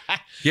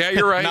 "Yeah,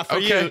 you're right.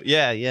 Okay, you.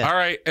 Yeah. All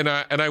right." And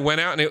I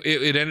went out, and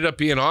it ended up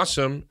being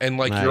awesome. And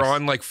like you're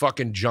on like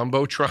fucking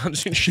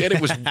jumbotrons and shit. It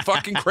was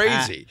fucking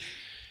crazy.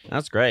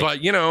 That's great.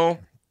 But you know,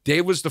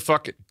 Dave was the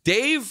fucking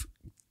Dave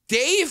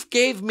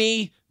gave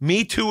me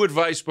Me Too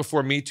advice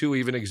before Me Too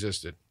even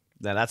existed.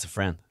 That's a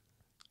friend.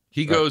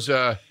 He goes,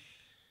 I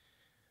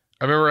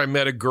remember I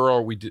met a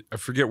girl. I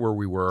forget where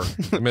we were.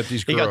 I met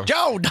these girls. He goes,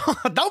 "Joe,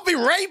 don't be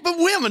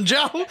raping women,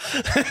 Joe.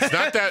 It's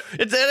not that.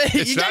 You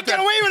can't get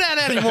away with that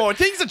anymore.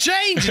 Things are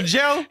changing,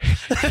 Joe.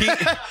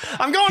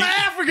 I'm going to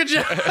Africa,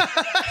 Joe."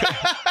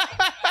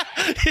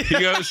 He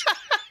goes,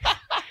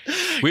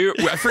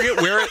 I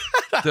forget where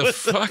the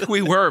fuck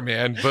we were,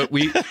 man. But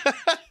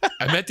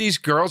I met these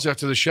girls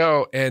after the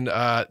show, and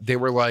they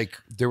were like,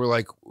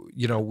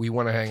 you know, we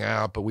want to hang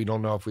out, but we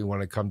don't know if we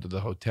want to come to the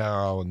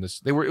hotel. And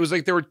it was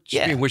like they were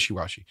just being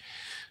wishy-washy.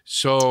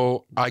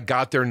 So I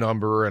got their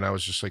number, and I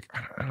was just like,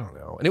 I don't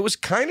know. And it was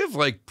kind of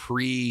like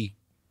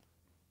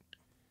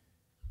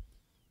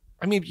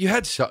I mean,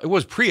 it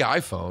was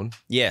pre-iPhone.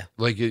 Yeah.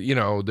 Like, you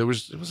know, it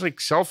was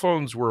like cell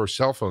phones were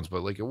cell phones,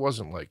 but like it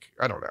wasn't like,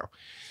 I don't know.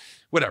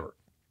 Whatever.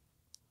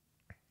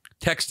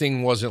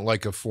 Texting wasn't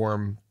like a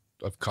form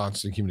of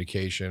constant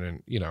communication,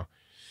 and you know,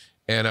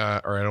 and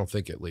or I don't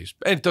think, at least,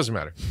 and it doesn't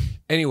matter.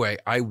 Anyway,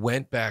 I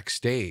went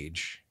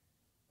backstage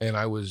and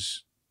I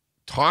was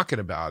talking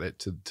about it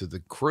to the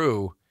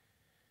crew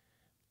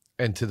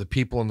and to the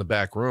people in the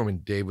back room,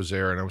 and Dave was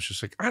there, and I was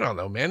just like, I don't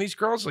know, man, these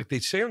girls, like, they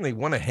say they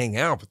want to hang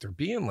out, but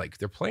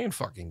they're playing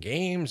fucking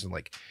games, and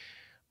like,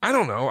 I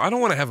don't know, I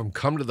don't want to have them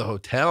come to the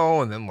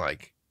hotel and then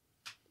like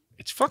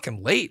it's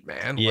fucking late,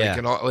 man. Like,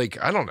 and all,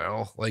 like, I don't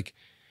know, like,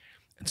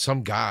 and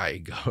some guy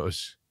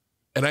goes,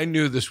 and I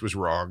knew this was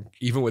wrong,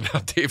 even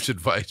without Dave's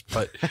advice,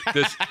 but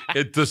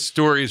the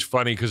story is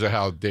funny because of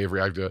how Dave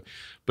reacted to it.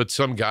 But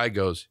some guy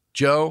goes,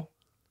 "Joe,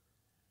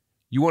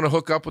 you want to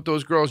hook up with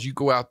those girls? You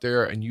go out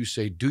there and you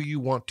say, 'Do you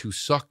want to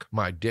suck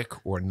my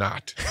dick or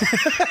not?'"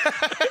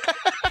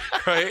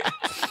 Right?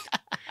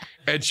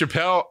 And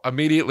Chappelle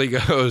immediately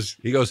goes,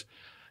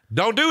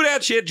 "Don't do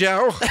that shit,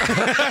 Joe."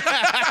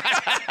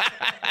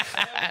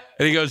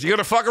 And he goes, "You're going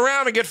to fuck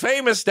around and get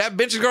famous. That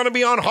bitch is going to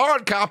be on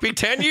hard copy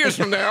 10 years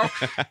from now.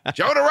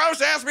 Joe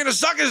DeRosa asked me to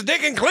suck his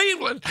dick in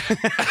Cleveland."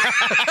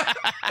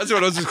 That's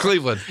what it was, in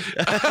Cleveland.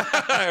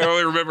 I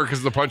only remember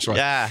because of the punchline.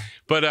 Yeah.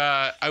 But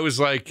I was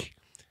like,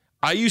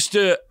 I used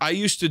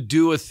to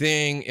do a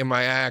thing in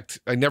my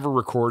act. I never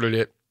recorded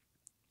it,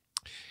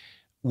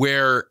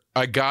 where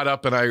I got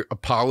up and I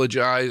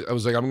apologized. I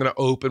was like, I'm going to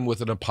open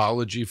with an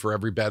apology for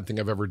every bad thing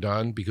I've ever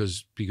done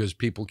because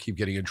people keep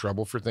getting in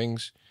trouble for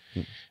things.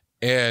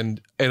 And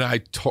I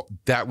told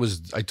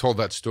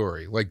that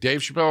story. Like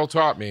Dave Chappelle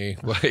taught me,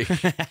 like,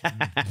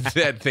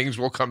 that things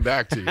will come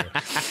back to you.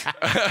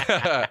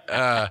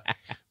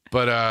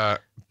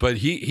 But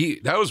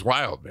he that was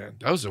wild, man.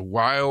 That was a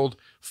wild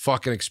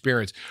fucking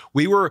experience.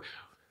 We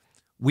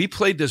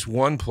played this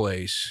one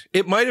place.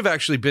 It might have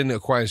actually been the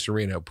Aquinas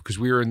Arena because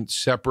we were in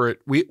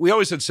separate. We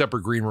always had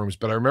separate green rooms,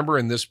 but I remember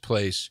in this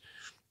place,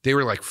 they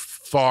were like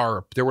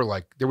far. There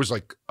was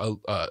like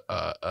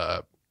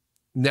a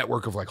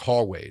network of like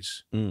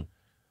hallways.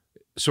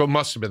 So it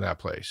must have been that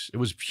place. It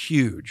was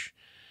huge.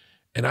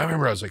 And I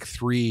remember I was like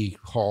 3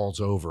 halls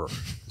over,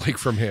 like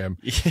from him.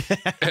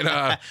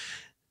 And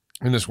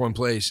in this one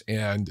place,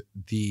 and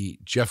the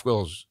Jeff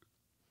Wills,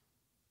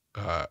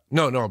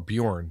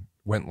 Bjorn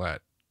Wentlat,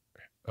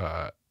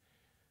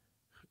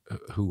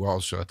 who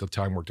also at the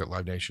time worked at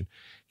Live Nation,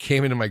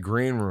 came into my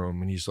green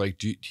room, and he's like,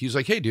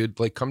 "Hey, dude,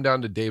 like, come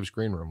down to Dave's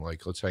green room,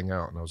 like, let's hang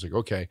out." And I was like,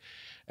 "Okay."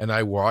 And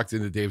I walked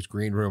into Dave's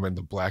green room, and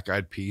the Black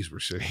Eyed Peas were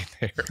sitting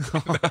there.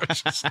 And I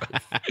was just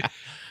like,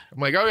 I'm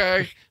like,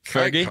 okay.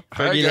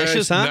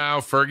 Fergie-licious, huh? No,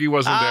 Fergie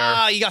wasn't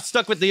there. You got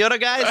stuck with the other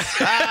guys?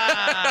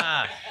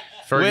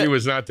 Fergie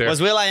was not there.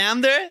 Was Will I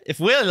Am there? If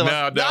Will was...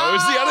 No, it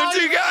was the other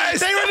two guys.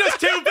 They were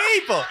just two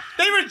people.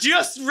 They were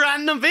just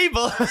random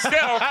people.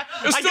 Still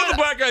the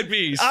Black Eyed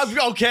Peas.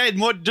 Okay,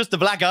 more just the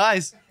black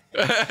eyes.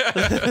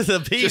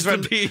 The peas. Just the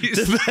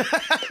peas.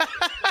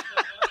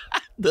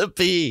 The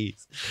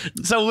peas.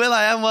 So Will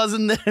I Am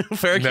wasn't there.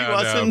 Fergie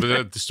wasn't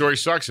there. But the story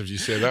sucks if you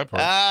say that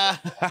part.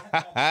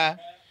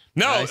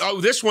 No, Nice.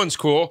 This one's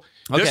cool.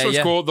 This one's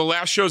yeah. cool. The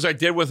last shows I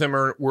did with him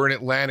were in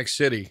Atlantic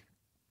City.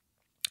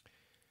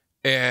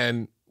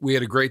 And we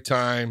had a great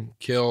time,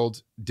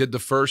 killed. We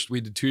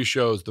did 2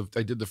 shows.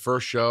 I did the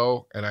first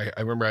show, and I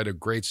remember I had a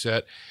great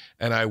set.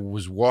 And I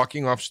was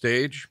walking off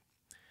stage,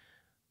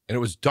 and it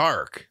was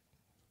dark.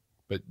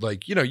 But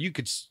like, you know,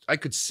 I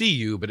could see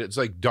you, but it's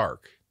like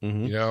dark.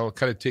 Mm-hmm. You know, it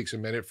kind of takes a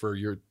minute for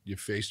your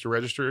face to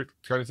register,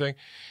 kind of thing.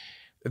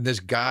 And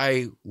this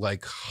guy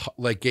like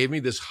gave me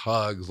this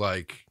hug,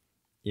 like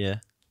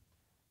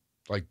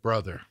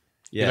brother.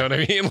 Yeah. You know what I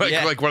mean?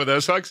 Yeah. Like one of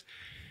those hugs.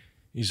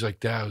 He's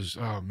like,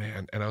 oh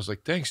man. And I was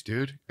like, thanks,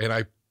 dude. And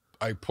I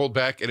pulled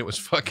back, and it was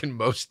fucking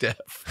Mos Def.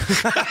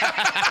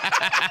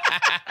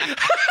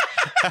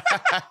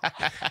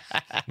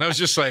 And I was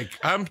just like,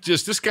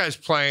 this guy's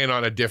playing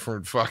on a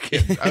different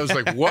fucking, I was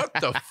like, what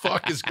the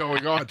fuck is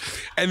going on?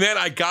 And then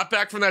I got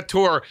back from that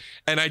tour,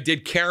 and I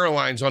did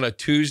Caroline's on a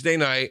Tuesday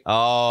night.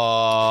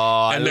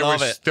 Oh, and there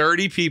was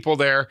 30 people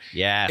there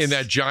in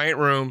that giant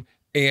room.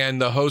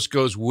 And the host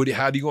goes, Woody,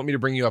 how do you want me to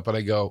bring you up? And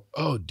I go,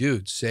 oh,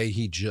 dude, say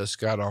he just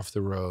got off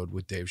the road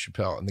with Dave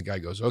Chappelle. And the guy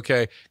goes,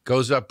 okay,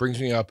 goes up,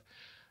 brings me up.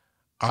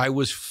 I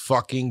was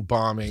fucking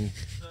bombing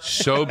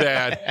so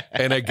bad.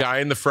 And a guy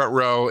in the front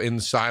row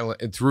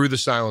through the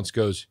silence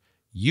goes,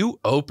 you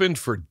opened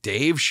for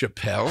Dave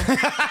Chappelle?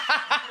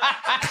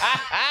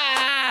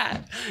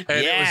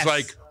 And it was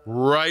like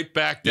right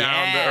back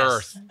down to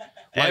earth.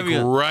 Like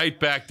right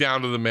back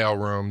down to the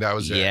mailroom. That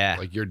was it.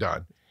 Like, you're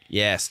done.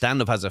 Yeah,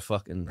 stand-up has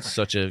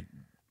such a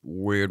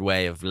weird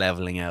way of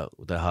leveling out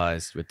the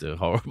highs with the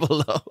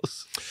horrible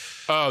lows.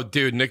 Oh,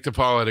 dude, Nick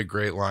DiPaolo had a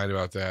great line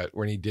about that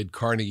when he did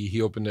Carnegie.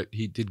 He opened it.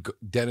 He did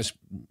Dennis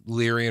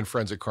Leary and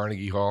Friends at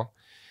Carnegie Hall.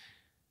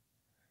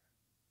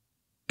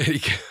 And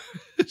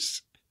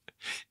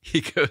he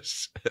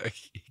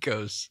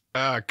goes,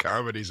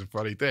 comedy's a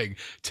funny thing.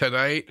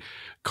 Tonight,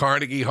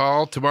 Carnegie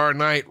Hall. Tomorrow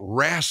night,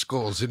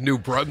 Rascals in New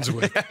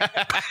Brunswick.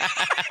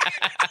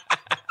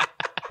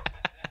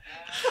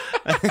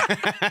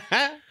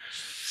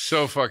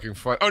 So fucking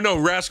fun. Oh no,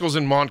 Rascals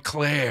in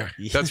Montclair.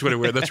 That's what it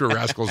was. That's where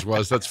Rascals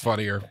was. That's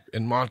funnier.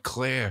 In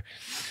Montclair.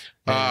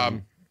 Yeah,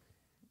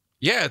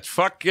 it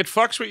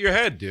fucks with your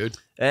head, dude.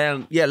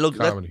 Yeah, look,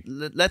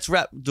 let's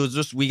wrap.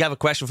 We have a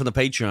question from the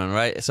Patreon,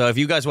 right? So if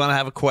you guys want to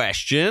have a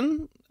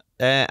question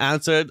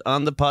answered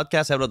on the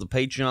podcast, head over to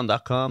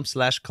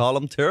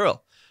patreon.com/Colum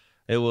Tyrrell.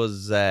 It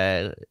was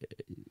they're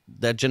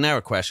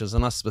generic questions.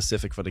 They're not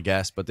specific for the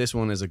guest, but this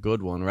one is a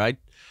good one, right?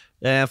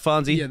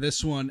 Fonzie? Yeah,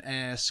 this one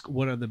asks,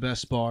 what are the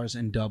best bars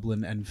in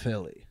Dublin and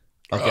Philly?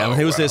 Okay,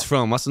 who's this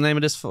from? What's the name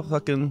of this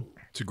fucking...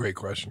 It's a great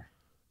question.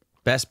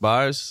 Best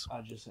bars?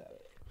 I just had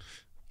it.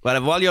 Well,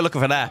 while you're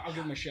looking for that... I'll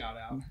give him a shout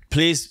out.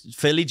 Please,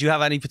 Philly, do you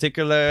have any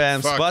particular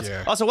spots?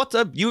 Yeah. Also,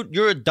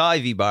 you're a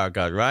divey bar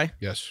guy, right?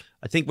 Yes.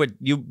 I think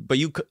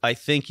I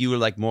think you were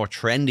like more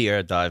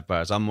trendier dive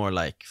bars. I'm more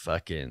like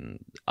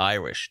fucking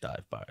Irish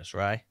dive bars,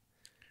 right?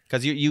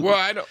 Because you... Well,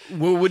 I don't...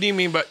 Well, what do you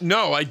mean by...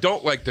 No, I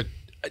don't like the...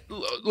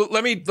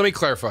 Let me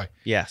clarify.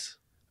 Yes.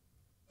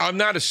 I'm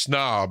not a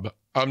snob.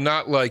 I'm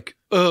not like,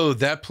 oh,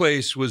 that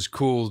place was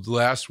cool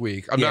last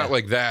week. I'm not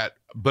like that.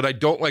 But I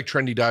don't like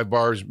trendy dive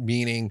bars,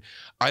 meaning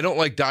I don't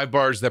like dive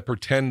bars that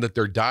pretend that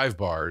they're dive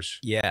bars.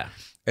 Yeah.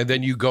 And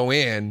then you go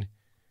in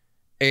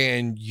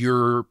and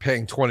you're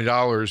paying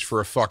 $20 for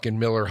a fucking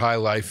Miller High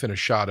Life and a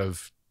shot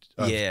of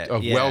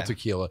well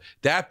tequila.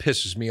 That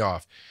pisses me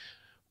off.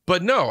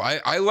 But no,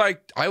 I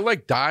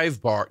like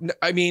dive bar.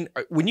 I mean,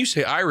 when you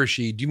say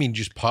Irishy, do you mean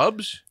just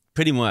pubs?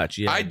 Pretty much,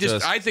 yeah.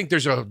 I think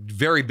there's a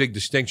very big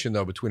distinction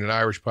though between an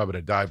Irish pub and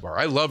a dive bar.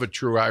 I love a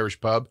true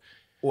Irish pub,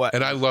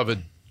 and I love a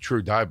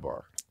true dive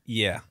bar.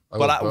 Yeah,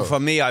 but for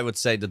me, I would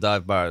say the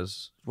dive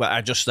bars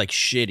are just like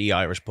shitty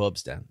Irish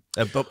pubs. Then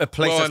a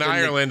place. Well, in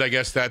Ireland, I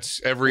guess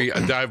that's every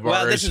dive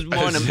bar. This is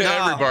more every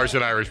bar's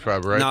an Irish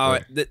pub, right? No,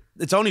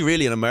 it's only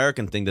really an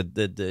American thing.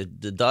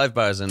 The dive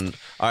bars in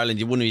Ireland,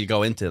 you wouldn't really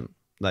go into them.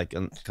 Like,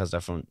 because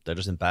they're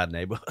just in bad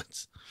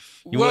neighborhoods.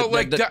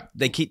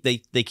 They keep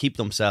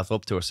themselves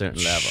up to a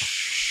certain level.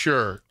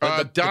 Sure.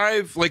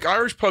 Like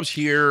Irish pubs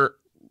here,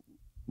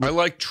 I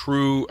like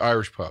true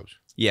Irish pubs.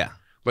 Yeah.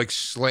 Like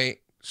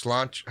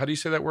Slanch. How do you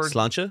say that word?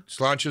 Slancha?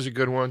 Slancha is a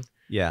good one.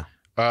 Yeah.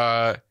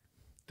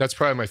 That's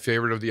probably my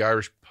favorite of the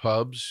Irish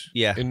pubs.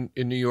 Yeah. In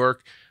New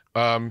York.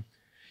 The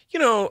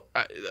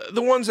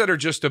ones that are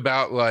just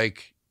about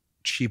like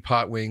cheap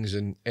hot wings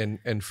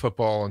and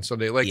football on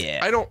Sunday. Like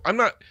I'm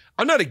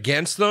not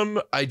against them.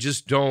 I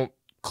just don't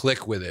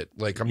click with it.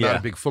 Like I'm not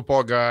a big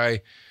football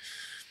guy.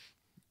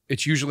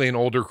 It's usually an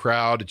older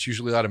crowd. It's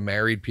usually a lot of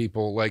married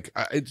people. Like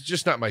it's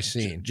just not my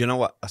scene. Do you know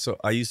what? So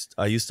I used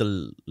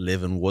to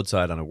live in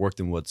Woodside and I worked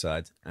in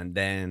Woodside, and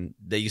then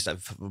they used to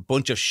have a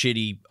bunch of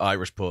shitty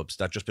Irish pubs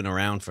that just been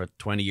around for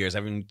 20 years.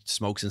 Everyone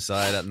smokes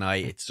inside at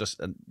night. It's just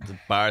the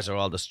bars are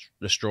all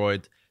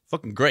destroyed.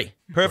 Fucking great,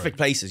 perfect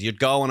places. You'd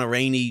go on a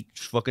rainy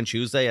fucking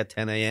Tuesday at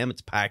 10 a.m.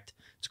 It's packed.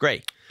 It's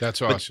great.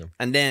 That's awesome.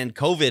 And then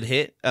COVID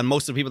hit, and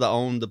most of the people that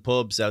own the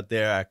pubs out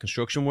there are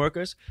construction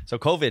workers. So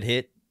COVID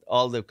hit.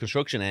 All the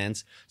construction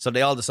ends, so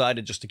they all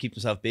decided just to keep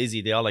themselves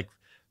busy. They all like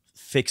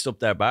fixed up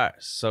their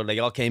bars, so they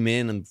all came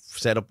in and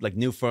set up like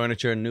new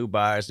furniture, new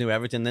bars, new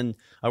everything. Then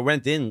I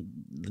went in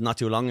not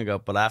too long ago,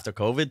 but after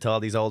COVID, to all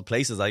these old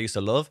places I used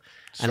to love,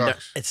 and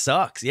it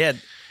sucks, yeah,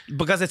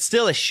 because it's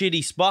still a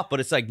shitty spot,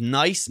 but it's like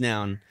nice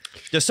now. And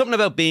there's something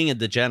about being a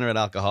degenerate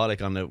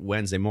alcoholic on a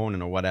Wednesday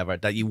morning or whatever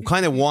that you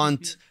kind of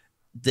want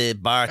the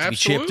bar to be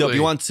chipped up.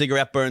 You want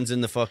cigarette burns in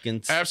the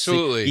fucking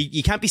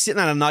You can't be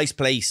sitting at a nice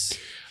place.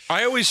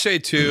 I always say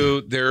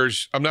too,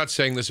 I'm not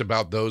saying this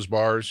about those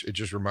bars. It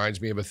just reminds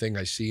me of a thing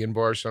I see in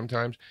bars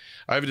sometimes.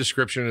 I have a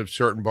description of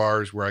certain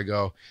bars where I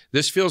go,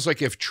 this feels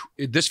like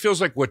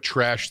what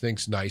trash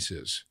thinks nice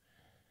is.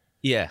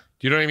 Yeah.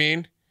 Do you know what I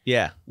mean?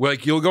 Yeah.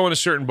 Like you'll go into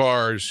certain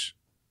bars.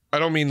 I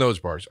don't mean those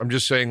bars. I'm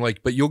just saying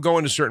but you'll go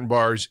into certain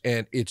bars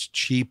and it's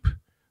cheap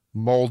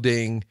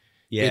molding.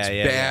 It's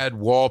bad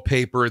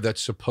wallpaper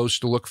that's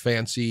supposed to look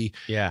fancy.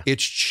 Yeah.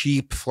 It's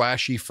cheap,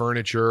 flashy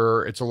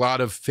furniture. It's a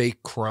lot of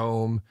fake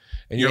chrome.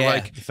 And you're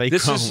like,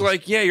 this chrome. Is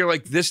like, you're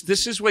like,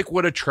 this is like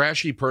what a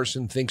trashy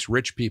person thinks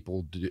rich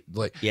people do.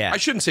 Like, I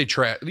shouldn't say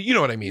trash. You know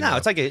what I mean? No, though.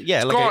 it's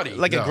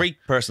like a Greek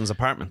person's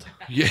apartment.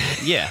 Yeah.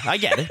 Yeah, I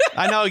get it.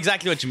 I know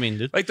exactly what you mean,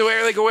 dude. Like the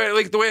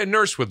way a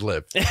nurse would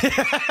live.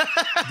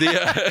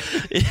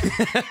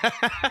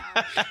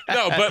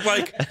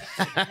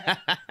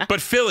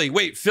 But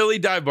Philly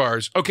dive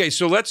bars. Okay,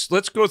 so let's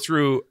go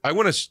through. I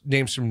want to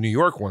name some New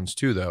York ones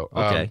too, though.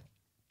 Okay.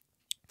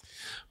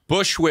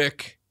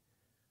 Bushwick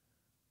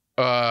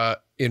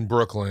in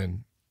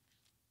Brooklyn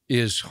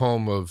is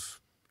home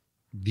of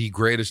the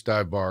greatest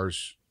dive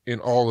bars in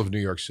all of New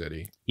York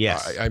City.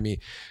 Yes. I mean,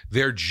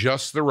 they're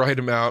just the right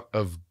amount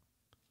of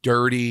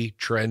dirty,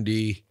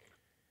 trendy,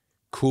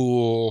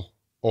 cool,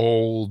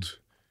 old,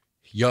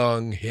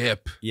 young,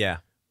 hip. Yeah.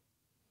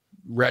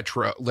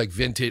 Retro, like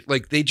vintage,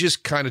 like they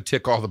just kind of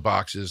tick all the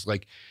boxes.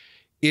 Like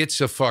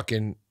it's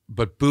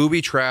but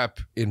Booby Trap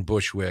in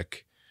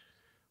Bushwick,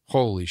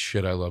 holy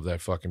shit, I love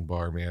that fucking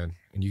bar, man.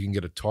 And you can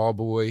get a tall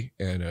boy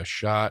and a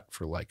shot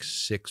for like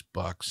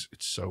 $6.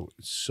 It's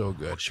so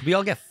good. Should we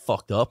all get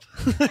fucked up?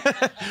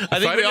 I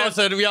think we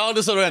all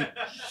just sort of went.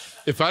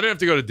 If I didn't have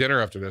to go to dinner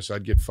after this,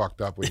 I'd get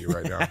fucked up with you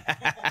right now.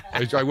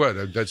 I would.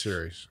 I'm dead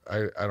serious.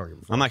 I don't give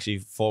a fuck. I'm actually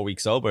 4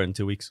 weeks sober in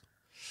 2 weeks.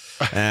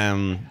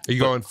 Are you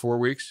going 4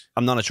 weeks?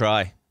 I'm gonna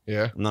try.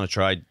 Yeah, I'm gonna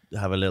try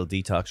have a little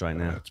detox right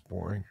now. That's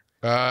boring.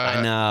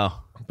 I know.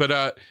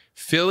 But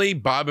Philly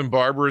Bob and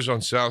Barbers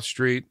on South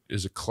Street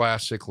is a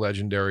classic,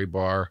 legendary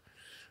bar.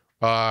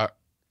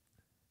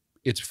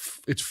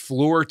 It's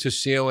floor to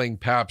ceiling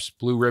Pabst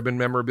Blue Ribbon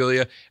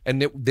memorabilia,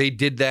 and they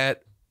did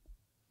that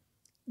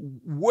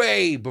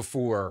way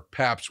before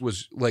Pabst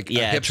was like a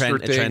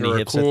hipster thing or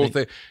a cool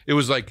thing. It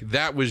was like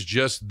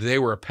they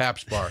were a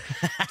Pabst bar.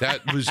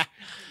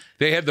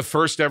 They had the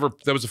first ever.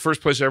 That was the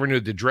first place I ever knew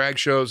that did drag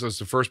shows. That was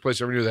the first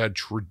place I ever knew that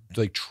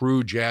had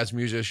true jazz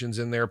musicians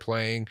in there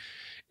playing.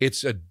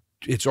 It's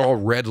all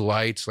red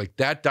lights. Like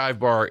that dive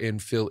bar in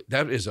Philly.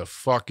 That is a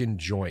fucking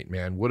joint,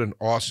 man. What an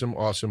awesome,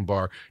 awesome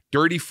bar.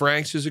 Dirty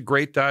Frank's is a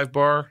great dive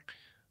bar.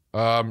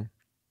 It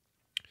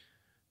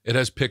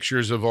has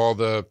pictures of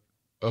all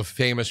of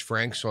famous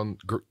Franks on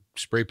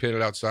spray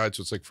painted outside.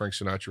 So it's like Frank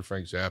Sinatra,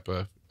 Frank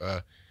Zappa.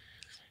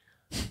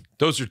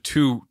 Those are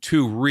two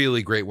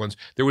really great ones.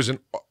 There was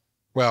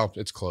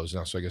it's closed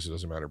now, so I guess it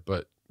doesn't matter.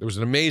 But there was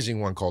an amazing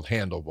one called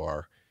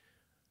Handlebar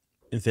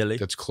in Philly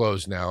that's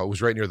closed now. It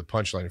was right near the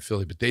Punchline in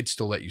Philly, but they'd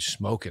still let you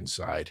smoke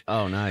inside.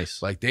 Oh,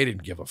 nice. Like they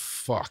didn't give a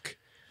fuck.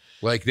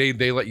 Like they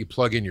let you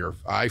plug in your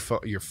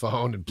iPhone, your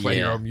phone, and play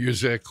your own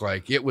music.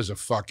 Like it was a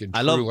fucking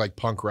like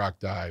punk rock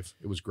dive.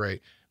 It was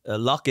great.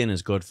 Lock-in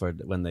is good for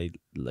when they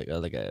like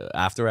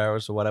after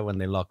hours or whatever, when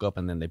they lock up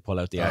and then they pull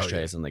out the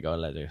ashtrays and they go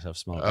let yourself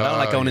smoke. I don't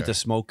like going into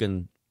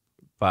smoking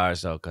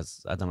bars though,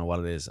 because I don't know what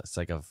it is. It's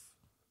like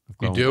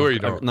you do or you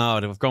don't? No,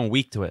 I've grown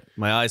weak to it.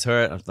 My eyes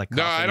hurt. I'm like,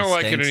 no, I don't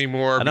like it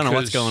anymore. I don't know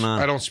what's going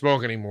on. I don't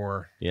smoke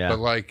anymore. Yeah, but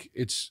like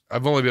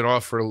I've only been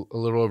off for a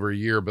little over a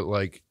year, but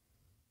like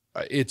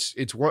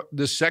it's what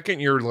the second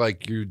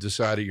you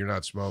decided you're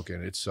not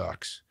smoking, it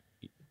sucks.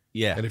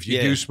 Yeah. And if you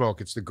do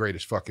smoke, it's the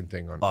greatest fucking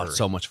thing on earth. Oh, it's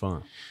so much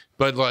fun.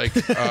 But like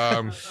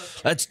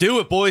let's do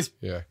it, boys.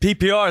 Yeah.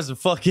 PPRs and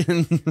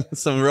fucking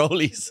some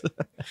rollies.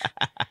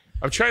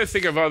 I'm trying to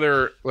think of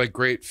other like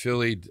great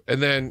Philly,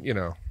 and then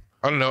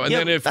I don't know, and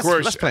then of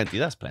course that's plenty.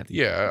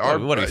 Yeah,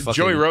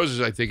 Joey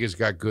Rose's I think has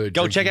got good.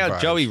 Go check out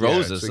Joey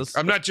Rose's. Like,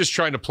 I'm not just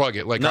trying to plug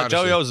it. Like honestly,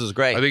 Joey Rose's is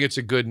great. I think it's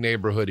a good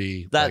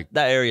neighborhoody. That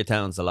area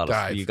town's a lot of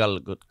dive. You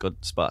got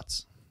good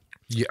spots.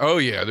 Yeah. Oh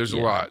yeah, there's a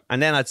lot.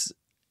 And then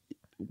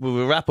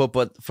we'll wrap up.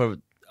 But for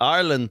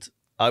Ireland,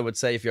 I would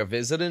say if you're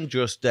visiting,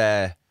 just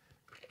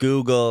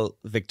Google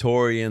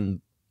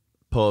Victorian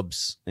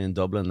pubs in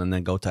Dublin and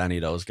then go to any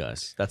of those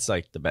guys. That's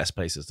like the best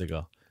places to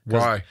go.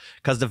 Why?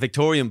 Because the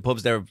Victorian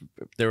pubs, there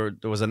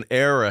was an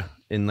era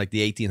in like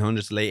the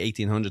 1800s, late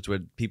 1800s, where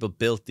people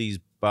built these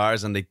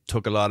bars and they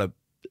took a lot of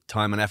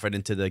time and effort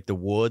into like the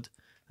wood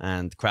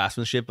and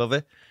craftsmanship of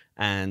it.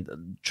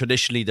 And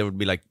traditionally there would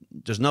be like,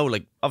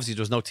 obviously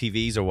there's no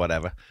TVs or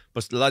whatever,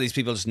 but a lot of these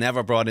people just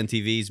never brought in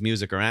TVs,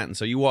 music or anything.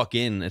 So you walk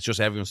in, it's just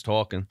everyone's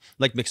talking,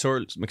 like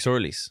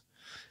McSorley's.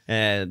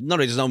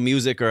 There's no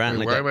music or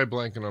anything. Why like am I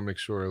blanking on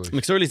McSorley's?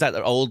 McSorley's that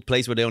old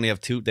place where they only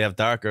have they have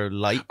darker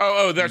light.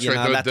 Oh, that's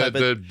right.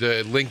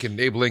 The Lincoln,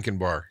 Abe Lincoln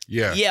bar.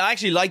 Yeah. Yeah, I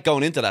actually like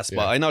going into that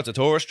spot. Yeah. I know it's a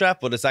tourist trap,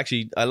 but it's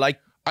actually, I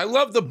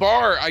love the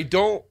bar. I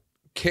don't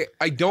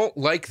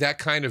like that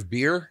kind of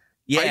beer.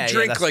 Yeah, I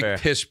drink like fair.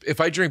 piss. If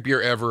I drink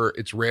beer ever,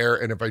 it's rare,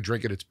 and if I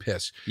drink it, it's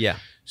piss. Yeah.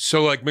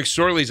 So like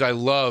McSorley's, I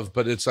love,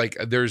 but it's like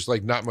there's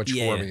like not much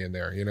for me in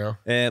there, you know.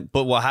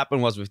 But what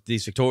happened was with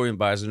these Victorian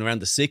bars in around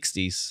the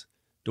 60s,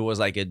 there was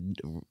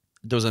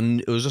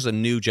it was just a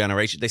new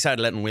generation. They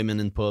started letting women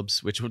in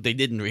pubs, which they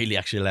didn't really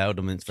actually allow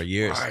them in for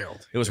years.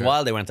 Wild. It was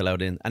wild. They weren't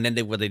allowed in, and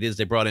then what they did is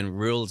they brought in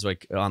rules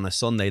like on a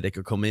Sunday they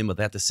could come in, but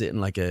they had to sit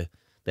in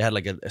they had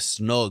like a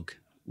snug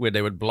where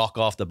they would block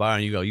off the bar,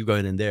 and you go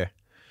in there.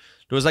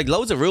 There was like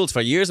loads of rules for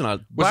years and all.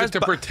 Was it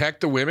to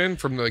protect the women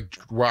from like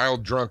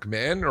wild drunk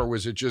men, or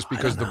was it just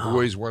because the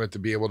boys wanted to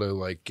be able to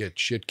like get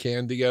shit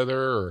canned together?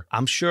 Or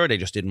I'm sure they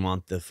just didn't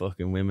want the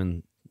fucking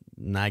women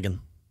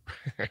nagging,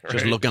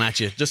 just looking at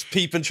you, just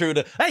peeping through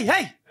the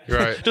hey,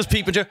 right? Just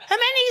peeping through. How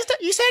many?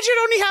 You said you'd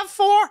only have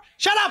 4.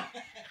 Shut up.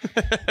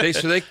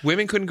 So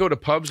women couldn't go to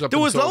pubs up. There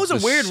was until loads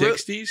of the weird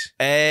 60s.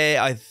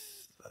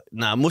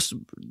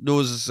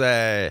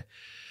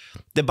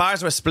 The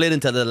bars were split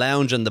into the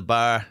lounge and the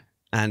bar.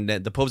 And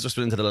the pubs were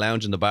split into the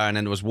lounge and the bar, and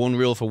then there was one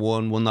rule for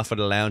one not for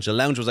the lounge. The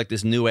lounge was like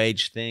this new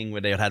age thing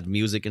where they had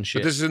music and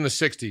shit. But this is in the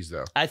 60s,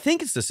 though. I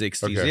think it's the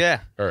 60s, okay.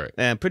 Yeah. All right.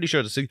 I'm pretty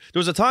sure there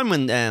was a time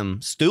when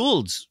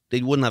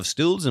they wouldn't have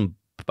stools in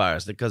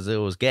bars because it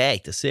was gay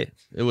to sit.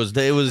 It was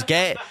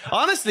gay.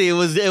 Honestly, it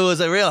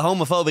was a real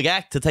homophobic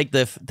act to take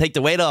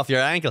the weight off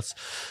your ankles,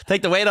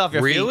 take the weight off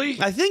your feet.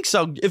 Really? I think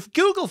so. If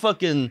Google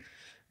fucking.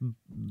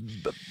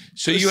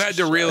 So you had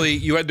to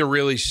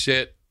really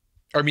sit.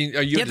 I mean,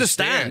 you had to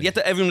stand.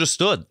 Everyone just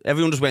stood.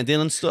 Everyone just went in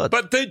and stood.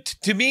 But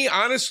to me,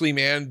 honestly,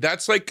 man,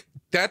 that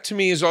to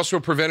me is also a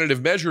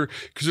preventative measure,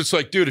 because it's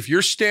like, dude, if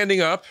you're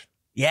standing up,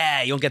 you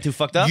don't get too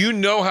fucked up. You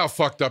know how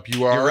fucked up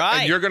you are, you're right.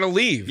 And you're gonna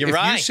leave. If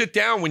you sit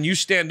down when you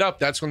stand up,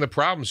 that's when the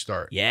problems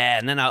start. Yeah,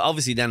 and then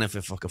obviously, if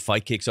a fucking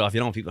fight kicks off, you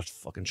don't want people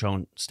fucking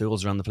throwing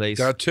stools around the place.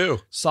 That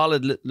too.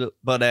 Solid,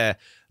 but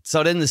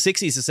so then the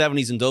 60s to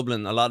 70s in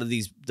Dublin, a lot of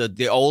these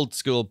the old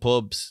school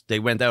pubs, they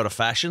went out of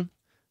fashion.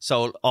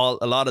 So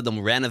a lot of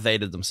them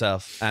renovated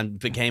themselves and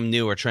became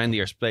newer,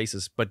 trendier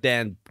places. But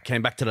then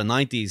came back to the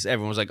 90s.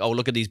 Everyone was like, "Oh,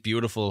 look at these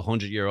beautiful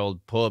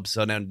 100-year-old pubs."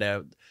 So then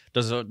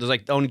there's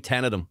like only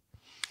 10 of them,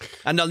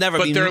 and they'll never.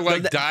 But they're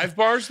like dive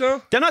bars,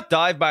 though. They're not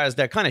dive bars.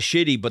 They're kind of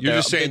shitty. But you're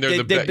just saying they're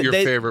your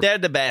favorite. They're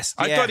the best.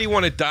 I thought he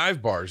wanted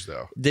dive bars,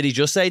 though. Did he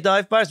just say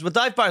dive bars? But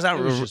dive bars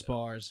aren't just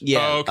bars.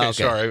 Yeah. Oh, okay.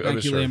 Sorry.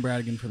 Thank you, Liam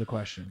Bradigan, for the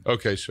question.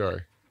 Okay,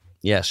 sorry.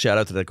 Yeah, shout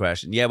out to the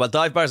question. Yeah, well,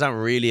 dive bars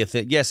aren't really a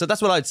thing. Yeah, so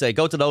that's what I'd say.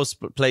 Go to those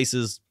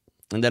places.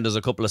 And then there's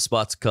a couple of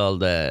spots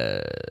called,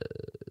 you'll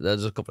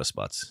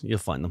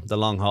find them. The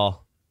Long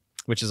Hall,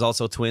 which is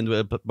also twinned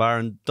with a bar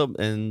in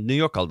New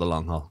York called The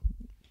Long Hall.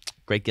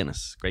 Great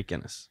Guinness.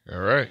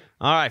 All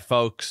right,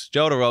 folks.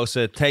 Joe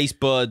DeRosa, Taste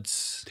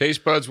Buds.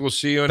 We'll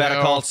see you in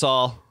Better Call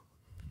Saul.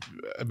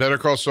 Better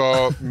Call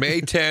Saul.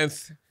 May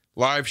 10th,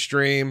 live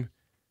stream.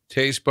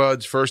 Taste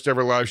Buds, first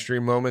ever live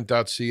stream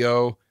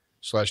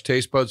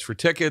moment.co/Taste Buds for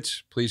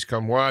tickets. Please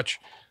come watch.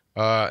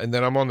 And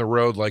then I'm on the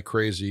road like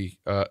crazy.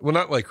 Well,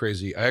 not like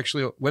crazy.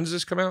 When does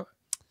this come out?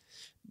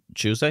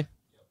 Tuesday?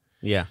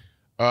 Yeah.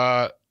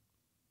 Oh,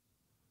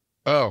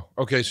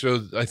 okay.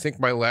 So I think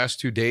my last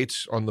 2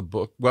 dates on the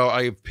book. Well,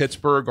 I have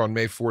Pittsburgh on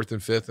May 4th and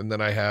 5th, and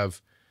then I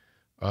have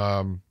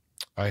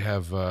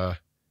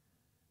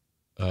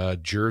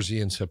Jersey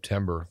in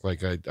September.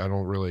 Like I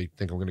don't really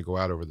think I'm going to go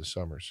out over the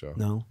summer. So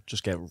no,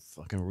 just get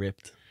fucking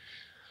ripped.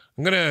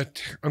 I'm gonna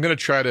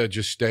try to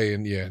just stay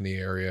in the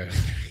area.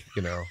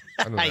 You know,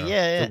 I don't know.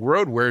 Yeah. The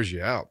road wears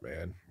you out,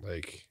 man.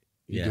 Like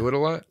you do it a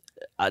lot.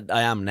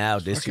 I am now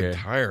it's this year.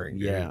 Tiring.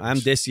 Dude. Yeah, I'm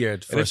this year.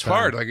 And it's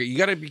hard. Like you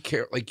got to be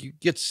careful. Like you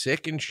get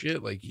sick and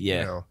shit. Like you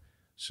know.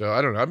 So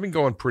I don't know. I've been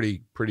going a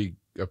pretty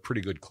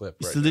good clip.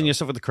 You right still doing your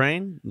stuff with the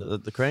crane?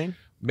 The crane?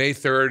 May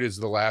 3rd is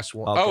the last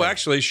one. Okay. Oh,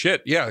 actually,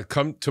 shit. Yeah,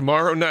 come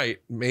tomorrow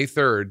night, May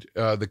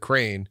 3rd. The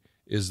crane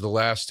is the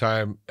last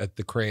time at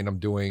the crane. I'm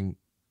doing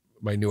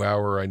my new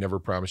hour. I Never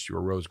Promised You a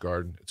Rose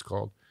Garden. It's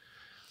called.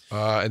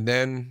 And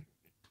then,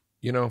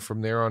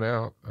 from there on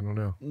out, I don't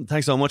know.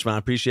 Thanks so much, man. I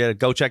appreciate it.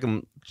 Go check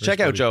him. Check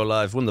out Joe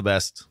live. One of the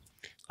best.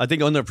 I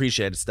think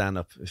underappreciated stand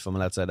up, if I'm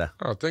allowed to say that.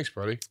 Oh, thanks,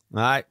 buddy.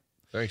 All right.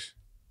 Thanks.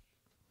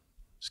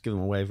 Just give him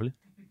a wave, will you?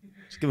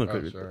 Just give him a Oh,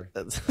 quick.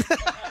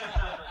 sorry.